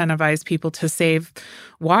really incentivize people to save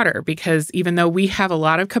water, because even though we have a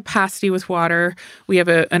lot of capacity with water, we have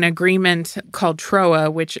an agreement called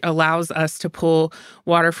TROA, which allows us to pull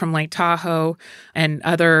water from Lake Tahoe and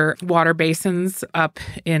other water basins up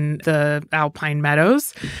in the Alpine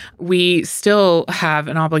Meadows. We still have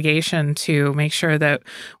an obligation to make sure that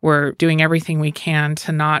we're doing everything we can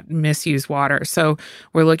to not misuse water. So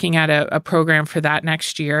we're looking at a program for that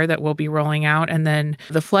next year that we'll be rolling out. And then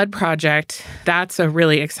the flood project, that's a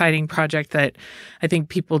really exciting project that I think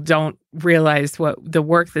people don't realize what the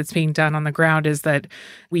work that's being done on the ground is, that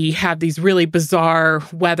we have these really bizarre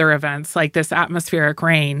weather events like this atmospheric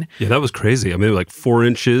rain. Yeah, that was crazy. I mean, like 4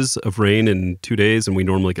 inches of rain in 2 days, and we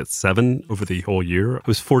normally get 7 over the whole year. I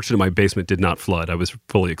was fortunate my basement did not flood. I was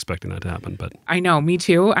fully expecting that to happen. But I know, me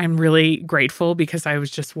too. I'm really grateful because I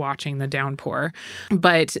was just watching the downpour.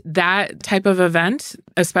 But that type of event,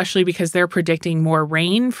 especially because they're predicting more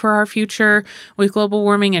rain for our future with global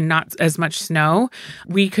warming and not as much snow,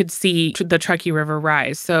 we could see the Truckee River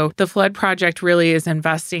rise. So the Flood Project really is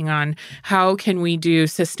investing on how can we do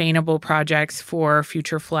sustainable projects for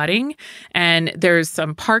future flooding. And there's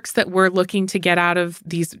some parks that we're looking to get out of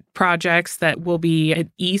these projects that will be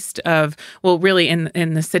east of, well, really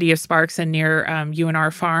in the city of Sparks and near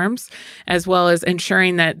UNR Farms, as well as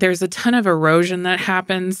ensuring that there's a ton of erosion that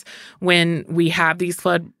happens when we have these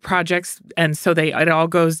flood projects. And so it all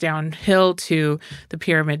goes downhill to the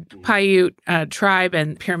Pyramid Paiute tribe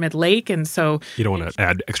and Pyramid Lake. And so you don't want to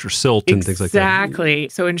add extra silt and things like that. Exactly.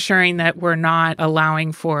 So ensuring that we're not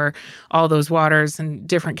allowing for all those waters and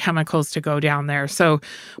different chemicals to go down there. So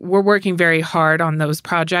we're working very hard on those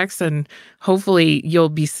projects, and hopefully you'll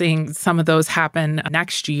be seeing some of those happen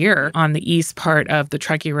next year on the east part of the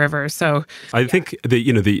Truckee River. So I think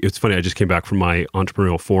it's funny. I just came back from my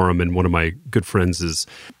entrepreneurial forum, and one of my good friends is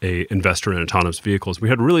a investor in autonomous vehicles. We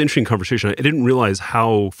had a really interesting conversation. I didn't realize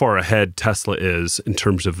how far ahead Tesla is in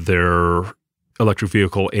terms of their electric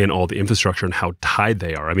vehicle and all the infrastructure and how tied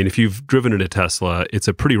they are. I mean, if you've driven in a Tesla, it's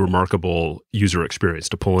a pretty remarkable user experience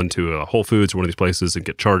to pull into a Whole Foods or one of these places and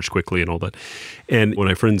get charged quickly and all that. And when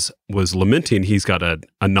my friend was lamenting, he's got a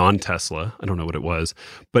non-Tesla, I don't know what it was,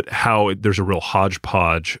 but how there's a real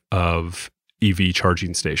hodgepodge of EV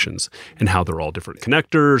charging stations and how they're all different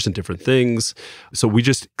connectors and different things. So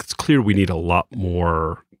it's clear we need a lot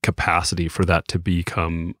more capacity for that to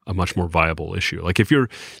become a much more viable issue. Like if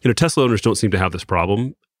Tesla owners don't seem to have this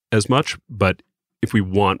problem as much, but if we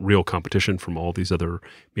want real competition from all these other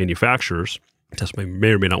manufacturers, Tesla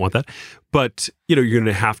may or may not want that, but you're going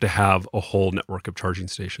to have a whole network of charging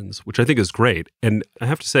stations, which I think is great. And I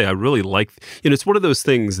have to say, I really like, it's one of those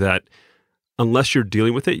things that unless you're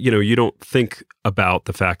dealing with it, you don't think about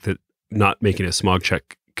the fact that not making a smog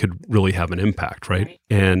check could really have an impact, right?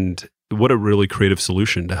 And what a really creative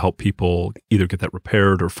solution to help people either get that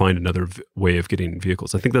repaired or find another way of getting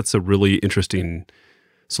vehicles. I think that's a really interesting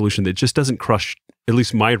solution that just doesn't crush at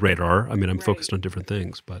least my radar. I mean, I'm focused on different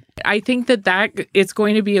things, but I think that it's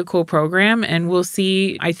going to be a cool program, and we'll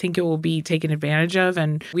see. I think it will be taken advantage of,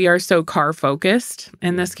 and we are so car focused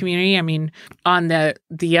in this community. I mean, on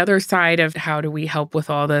the other side of how do we help with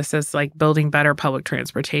all this is like building better public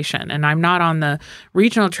transportation. And I'm not on the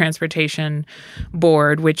regional transportation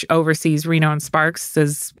board, which oversees Reno and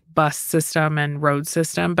Sparks' bus system and road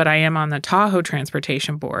system, but I am on the Tahoe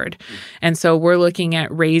Transportation Board. And so we're looking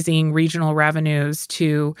at raising regional revenues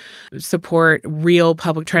to support real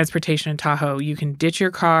public transportation in Tahoe. You can ditch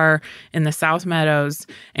your car in the South Meadows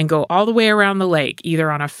and go all the way around the lake,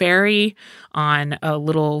 either on a ferry, on a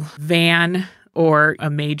little van or a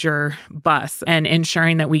major bus, and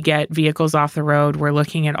ensuring that we get vehicles off the road. We're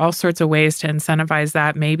looking at all sorts of ways to incentivize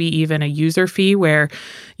that, maybe even a user fee where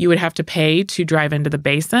you would have to pay to drive into the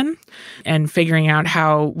basin, and figuring out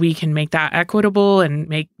how we can make that equitable and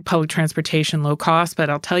make public transportation low cost. But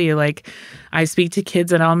I'll tell you, like, I speak to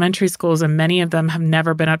kids at elementary schools, and many of them have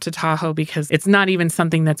never been up to Tahoe because it's not even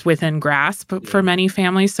something that's within grasp for many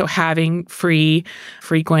families. So having free,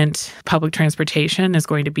 frequent public transportation is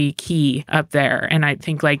going to be key up there. And I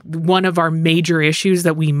think like one of our major issues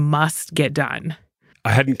that we must get done.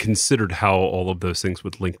 I hadn't considered how all of those things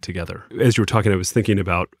would link together. As you were talking, I was thinking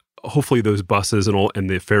about hopefully those buses and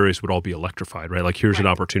the ferries would all be electrified, right? Like here's an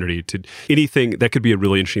opportunity to anything that could be a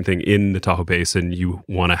really interesting thing in the Tahoe Basin. You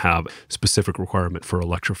want to have specific requirement for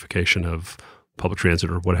electrification of public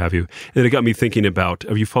transit or what have you. And it got me thinking about,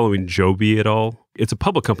 are you following Joby at all? It's a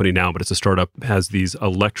public company now, but it's a startup, has these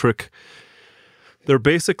electric, they're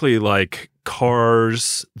basically like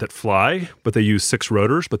cars that fly, but they use 6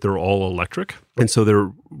 rotors, but they're all electric. And so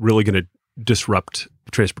they're really going to disrupt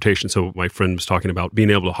transportation. So my friend was talking about being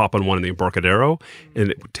able to hop on one in the Embarcadero, and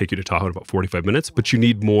it would take you to Tahoe in about 45 minutes, but you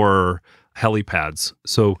need more helipads.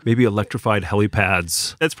 So maybe electrified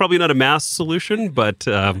helipads. That's probably not a mass solution, but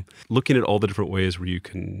looking at all the different ways where you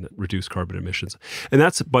can reduce carbon emissions. And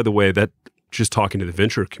that's, by the way, that just talking to the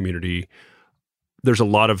venture community, there's a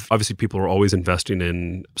lot of, obviously people are always investing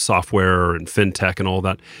in software and fintech and all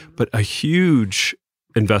that, but a huge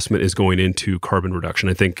investment is going into carbon reduction.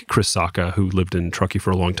 I think Chris Sacca, who lived in Truckee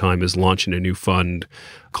for a long time, is launching a new fund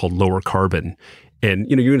called Lower Carbon. And,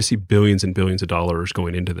 you're going to see billions and billions of dollars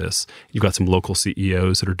going into this. You've got some local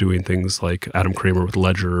CEOs that are doing things like Adam Kramer with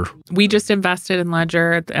Ledger. We just invested in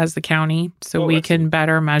Ledger as the county, so we can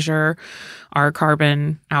better measure our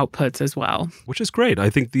carbon outputs as well. Which is great.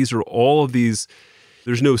 I think these are all of these,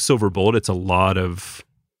 there's no silver bullet. It's a lot of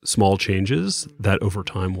small changes that over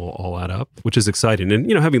time will all add up, which is exciting.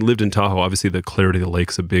 And, having lived in Tahoe, obviously the clarity of the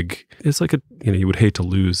lake's it's like you would hate to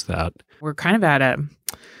lose that. We're kind of at a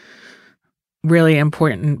really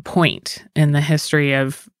important point in the history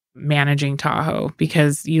of managing Tahoe,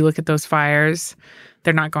 because you look at those fires,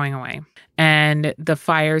 they're not going away. And the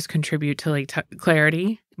fires contribute to lake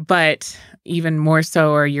clarity, but even more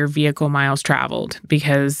so are your vehicle miles traveled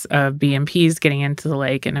because of BMPs getting into the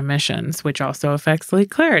lake and emissions, which also affects lake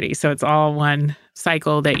clarity. So it's all one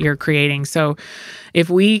cycle that you're creating. So if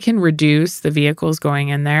we can reduce the vehicles going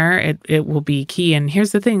in there, it will be key. And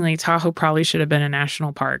here's the thing, Lake Tahoe probably should have been a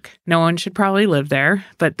national park. No one should probably live there,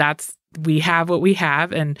 but we have what we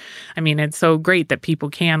have. And I mean, it's so great that people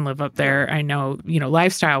can live up there. I know,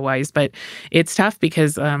 lifestyle wise, but it's tough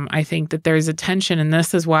because I think that there's a tension. And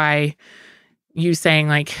this is why you saying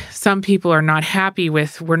like some people are not happy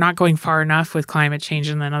with, we're not going far enough with climate change.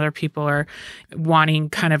 And then other people are wanting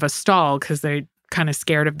kind of a stall because they're kind of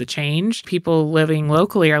scared of the change. People living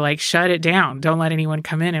locally are like, shut it down. Don't let anyone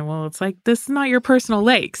come in. And well, it's like, this is not your personal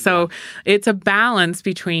lake. So it's a balance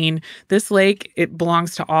between this lake, it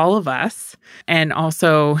belongs to all of us, and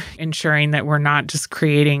also ensuring that we're not just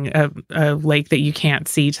creating a lake that you can't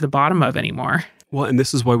see to the bottom of anymore. Well, and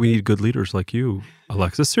this is why we need good leaders like you,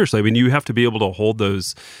 Alexis. Seriously, I mean, you have to be able to hold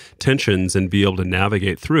those tensions and be able to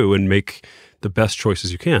navigate through and make the best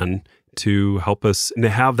choices you can to help us and to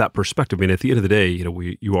have that perspective. I mean, at the end of the day,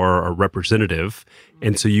 you are a representative,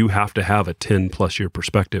 and so you have to have a 10+ year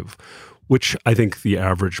perspective, which I think the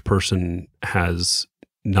average person has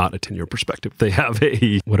not a 10-year perspective. They have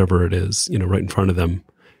a whatever it is, right in front of them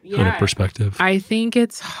kind of perspective. I think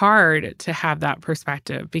it's hard to have that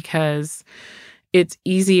perspective because it's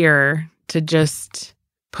easier to just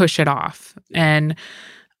push it off. And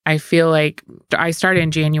I feel like I started in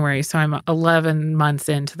January, so I'm 11 months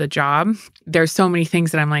into the job. There's so many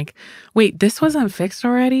things that I'm like, wait, this wasn't fixed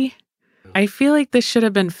already? I feel like this should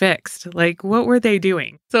have been fixed. Like, what were they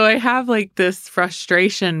doing? So I have like this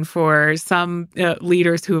frustration for some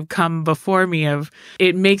leaders who have come before me of,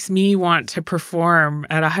 it makes me want to perform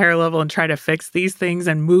at a higher level and try to fix these things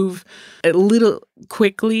and move a little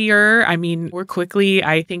quicklier. I mean, more quickly.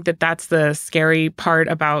 I think that that's the scary part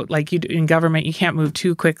about like in government, you can't move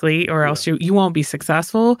too quickly or else you won't be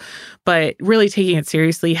successful. But really taking it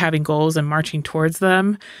seriously, having goals and marching towards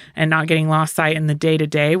them and not getting lost sight in the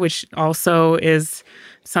day-to-day, which also is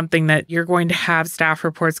something that you're going to have staff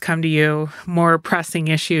reports come to you, more pressing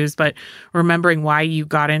issues, but remembering why you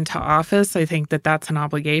got into office, I think that that's an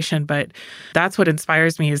obligation. But that's what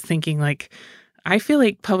inspires me, is thinking like, I feel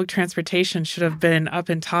like public transportation should have been up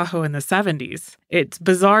in Tahoe in the 70s. It's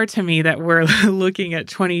bizarre to me that we're looking at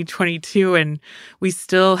 2022 and we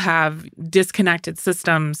still have disconnected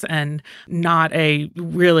systems and not a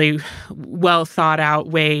really well thought out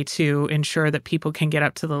way to ensure that people can get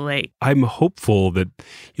up to the lake. I'm hopeful that,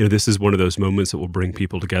 this is one of those moments that will bring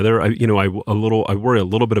people together. I worry a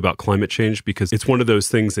little bit about climate change because it's one of those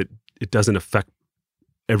things that it doesn't affect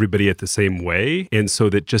everybody at the same way. And so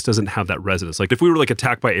that just doesn't have that resonance. Like if we were like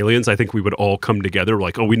attacked by aliens, I think we would all come together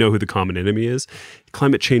like, oh, we know who the common enemy is.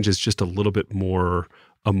 Climate change is just a little bit more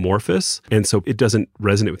amorphous. And so it doesn't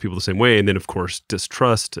resonate with people the same way. And then of course,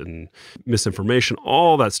 distrust and misinformation,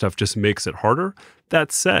 all that stuff just makes it harder.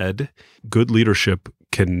 That said, good leadership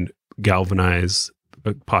can galvanize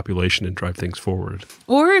a population and drive things forward.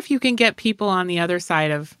 Or if you can get people on the other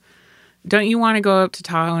side of, don't you want to go up to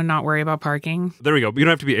Tahoe and not worry about parking? There we go. You don't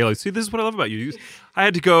have to be aliens. See, this is what I love about you. I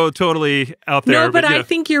had to go totally out there. No, but I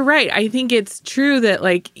think you're right. I think it's true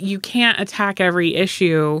that you can't attack every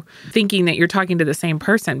issue thinking that you're talking to the same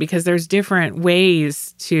person because there's different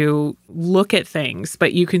ways to look at things,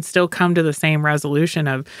 but you can still come to the same resolution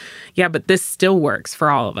of, yeah, but this still works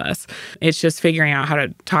for all of us. It's just figuring out how to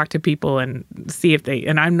talk to people and see if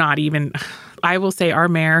and I'm not even... I will say our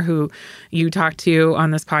mayor, who you talked to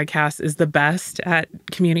on this podcast, is the best at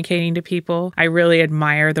communicating to people. I really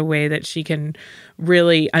admire the way that she can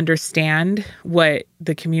really understand what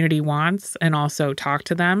the community wants and also talk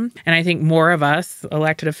to them. And I think more of us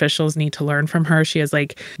elected officials need to learn from her. She has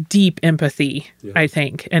deep empathy, I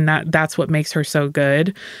think, and that's what makes her so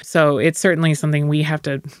good. So it's certainly something we have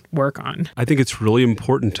to work on. I think it's really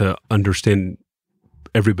important to understand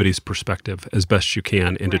everybody's perspective as best you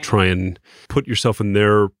can and to try and put yourself in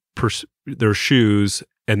their shoes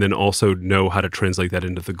and then also know how to translate that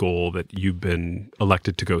into the goal that you've been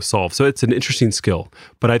elected to go solve. So it's an interesting skill,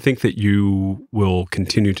 but I think that you will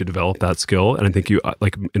continue to develop that skill. And I think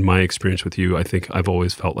in my experience with you, I think I've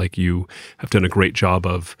always felt like you have done a great job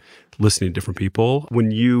of listening to different people.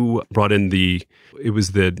 When you brought in it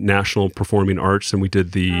was the National Performing Arts and we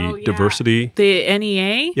did the diversity. The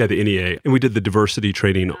NEA? Yeah, the NEA. And we did the diversity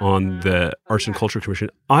training on the Arts and Culture Commission.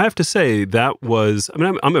 I have to say that was,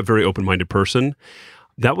 I'm a very open-minded person.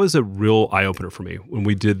 That was a real eye-opener for me when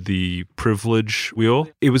we did the privilege wheel.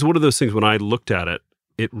 It was one of those things when I looked at it,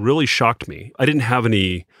 it really shocked me. I didn't have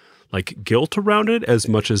any guilt around it as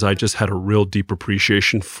much as I just had a real deep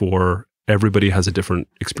appreciation for everybody has a different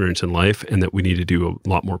experience in life and that we need to do a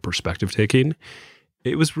lot more perspective taking.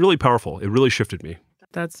 It was really powerful. It really shifted me.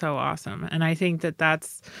 That's so awesome. And I think that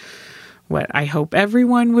that's what I hope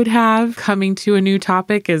everyone would have coming to a new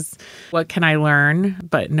topic is what can I learn?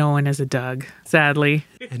 But no one is a Doug, sadly.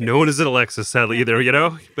 And no one is an Alexis, sadly, either,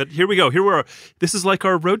 But here we go. Here we are. This is like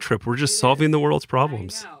our road trip. We're just solving the world's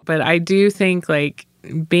problems. But I do think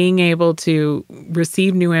being able to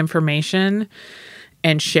receive new information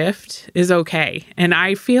and shift is okay. And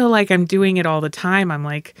I feel like I'm doing it all the time. I'm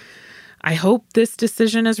I hope this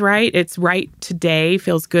decision is right. It's right today,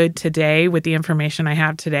 feels good today with the information I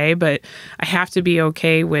have today, but I have to be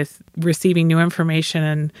okay with receiving new information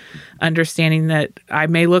and understanding that I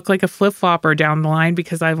may look like a flip-flopper down the line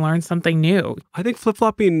because I've learned something new. I think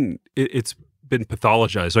flip-flopping, it's been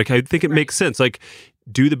pathologized. I think it makes sense.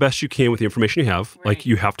 Do the best you can with the information you have. Right.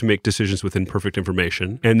 You have to make decisions with imperfect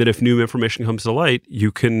information. And then if new information comes to light,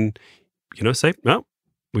 you can, say, no,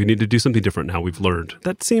 we need to do something different now. We've learned.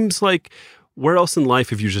 That seems like where else in life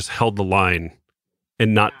have you just held the line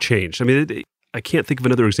and not changed? I can't think of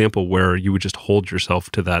another example where you would just hold yourself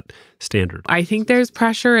to that standard. I think there's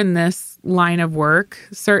pressure in this line of work,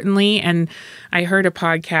 certainly. And I heard a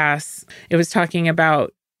podcast, it was talking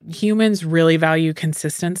about humans really value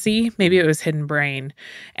consistency. Maybe it was Hidden Brain.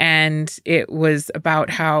 And it was about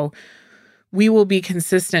how we will be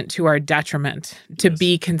consistent to our detriment to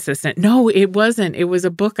be consistent. No, it wasn't. It was a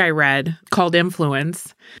book I read called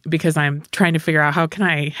Influence because I'm trying to figure out how can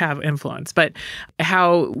I have influence, but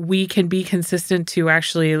how we can be consistent to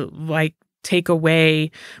actually take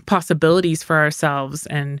away possibilities for ourselves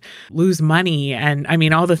and lose money. And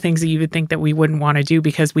all the things that you would think that we wouldn't want to do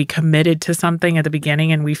because we committed to something at the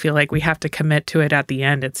beginning and we feel like we have to commit to it at the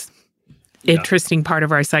end. It's interesting part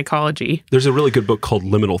of our psychology. There's a really good book called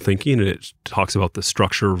Liminal Thinking, and it talks about the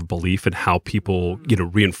structure of belief and how people,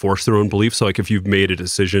 reinforce their own beliefs. So if you've made a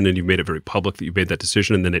decision and you've made it very public that you made that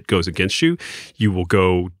decision and then it goes against you, you will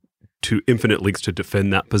go to infinite lengths to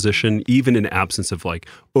defend that position, even in absence of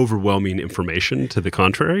overwhelming information to the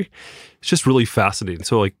contrary. It's just really fascinating.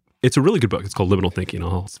 So it's a really good book. It's called Liminal Thinking.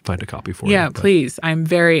 I'll find a copy for you. Yeah, please. I'm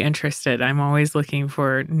very interested. I'm always looking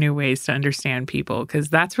for new ways to understand people because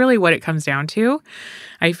that's really what it comes down to.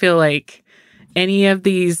 I feel like any of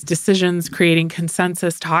these decisions, creating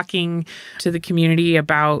consensus, talking to the community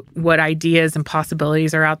about what ideas and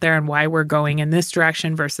possibilities are out there and why we're going in this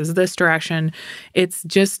direction versus this direction. It's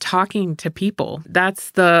just talking to people.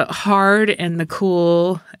 That's the hard and the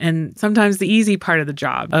cool and sometimes the easy part of the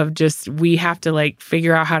job of just we have to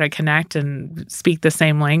figure out how to connect and speak the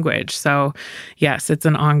same language. So yes, it's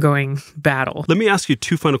an ongoing battle. Let me ask you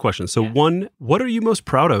two final questions. So one, what are you most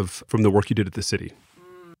proud of from the work you did at the city?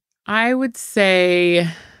 I would say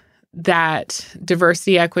that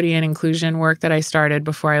diversity, equity, and inclusion work that I started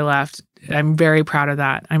before I left, I'm very proud of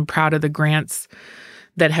that. I'm proud of the grants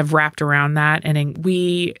that have wrapped around that. And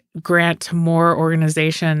we grant to more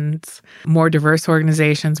organizations, more diverse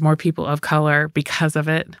organizations, more people of color because of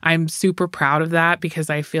it. I'm super proud of that because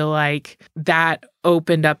I feel like that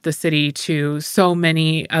opened up the city to so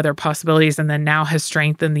many other possibilities and then now has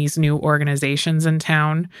strengthened these new organizations in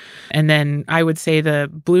town. And then I would say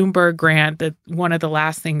the Bloomberg grant, that one of the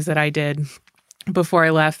last things that I did before I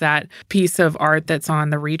left, that piece of art that's on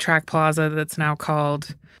the Retrack Plaza that's now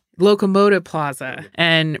called Locomotive Plaza,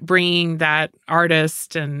 and bringing that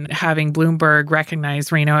artist and having Bloomberg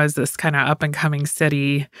recognize Reno as this kind of up and coming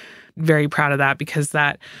city. Very proud of that because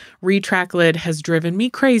that retrack lid has driven me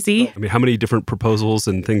crazy. I mean, how many different proposals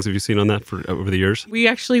and things have you seen on that for over the years? We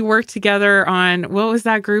actually worked together on, what was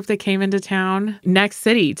that group that came into town? Next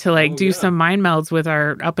City, to do some mind melds with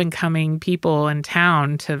our up and coming people in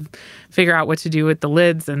town to figure out what to do with the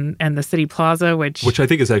lids and the city plaza, which I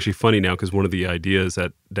think is actually funny now because one of the ideas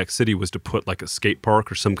at Next City was to put a skate park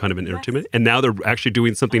or some kind of an entertainment. And now they're actually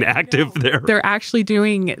doing something active there. They're actually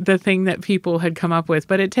doing the thing that people had come up with,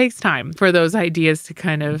 but it takes time for those ideas to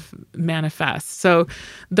kind of manifest. So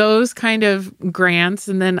those kind of grants.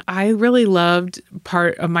 And then I really loved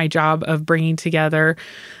part of my job of bringing together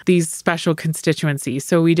these special constituencies.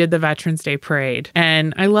 So we did the Veterans Day Parade.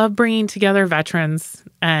 And I love bringing together veterans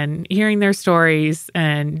and hearing their stories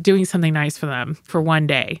and doing something nice for them for one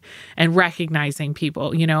day and recognizing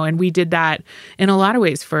people, and we did that in a lot of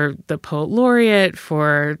ways for the Poet Laureate,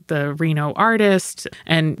 for the Reno artist,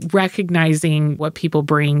 and recognizing what people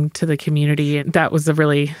bring to the community. And that was a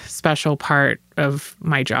really special part of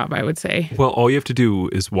my job, I would say. Well, all you have to do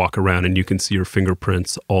is walk around and you can see your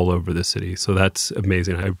fingerprints all over the city. So that's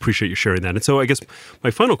amazing. I appreciate you sharing that. And so I guess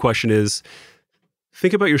my final question is,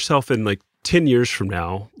 think about yourself in 10 years from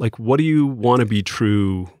now. What do you want to be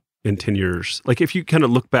true in 10 years? If you kind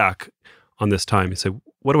of look back on this time and say,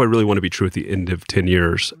 what do I really want to be true at the end of 10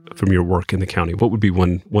 years from your work in the county? What would be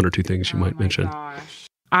one or two things you might mention? Gosh.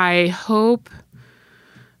 I hope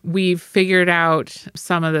we've figured out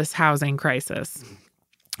some of this housing crisis.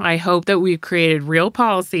 I hope that we've created real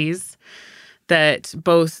policies that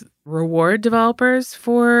both reward developers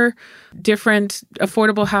for different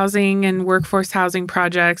affordable housing and workforce housing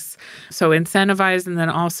projects, so incentivize and then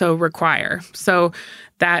also require. So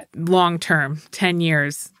that long term, 10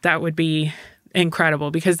 years, that would be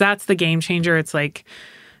incredible because that's the game changer. It's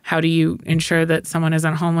how do you ensure that someone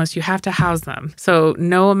isn't homeless? You have to house them. So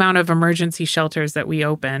no amount of emergency shelters that we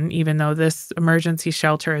open, even though this emergency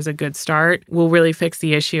shelter is a good start, will really fix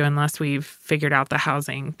the issue unless we've figured out the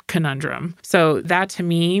housing conundrum. So that to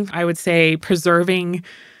me, I would say preserving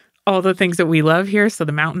all the things that we love here. So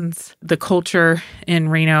the mountains, the culture in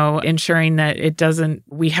Reno, ensuring that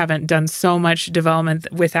we haven't done so much development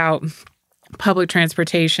without public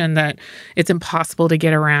transportation that it's impossible to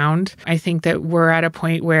get around. I think that we're at a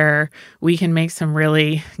point where we can make some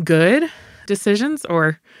really good decisions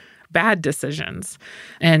or bad decisions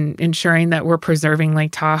and ensuring that we're preserving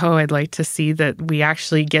Lake Tahoe. I'd like to see that we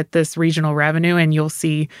actually get this regional revenue and you'll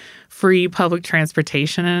see free public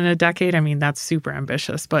transportation in a decade. I mean, that's super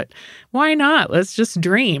ambitious, but why not? Let's just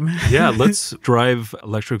dream. Yeah, let's drive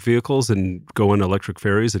electric vehicles and go on electric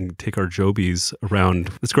ferries and take our Jobies around.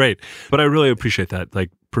 It's great. But I really appreciate that.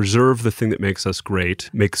 Preserve the thing that makes us great,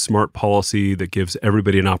 make smart policy that gives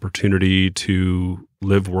everybody an opportunity to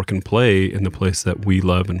live, work, and play in the place that we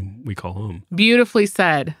love and we call home. Beautifully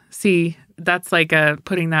said. See, that's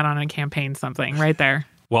putting that on a campaign something right there.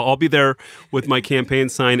 Well, I'll be there with my campaign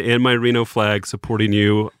sign and my Reno flag supporting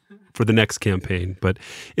you for the next campaign. But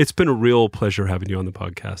it's been a real pleasure having you on the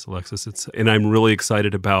podcast, Alexis. And I'm really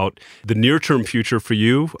excited about the near-term future for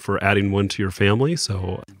you, for adding one to your family.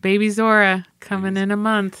 So baby Zora coming in a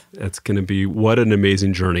month. That's going to be, what an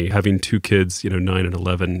amazing journey. Having two kids, 9 and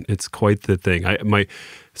 11, it's quite the thing.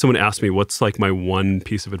 Someone asked me, what's my one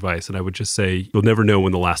piece of advice? And I would just say, you'll never know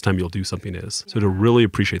when the last time you'll do something is. So to really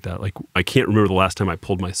appreciate that, I can't remember the last time I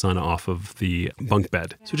pulled my son off of the bunk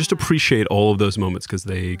bed. So just appreciate all of those moments because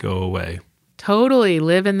they go away. Totally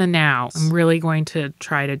live in the now. I'm really going to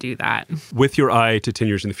try to do that. With your eye to 10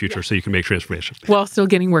 years in the future so you can make transformation. While still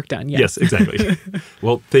getting work done. Yes, Yes, exactly.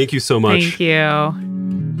 Well, thank you so much. Thank you.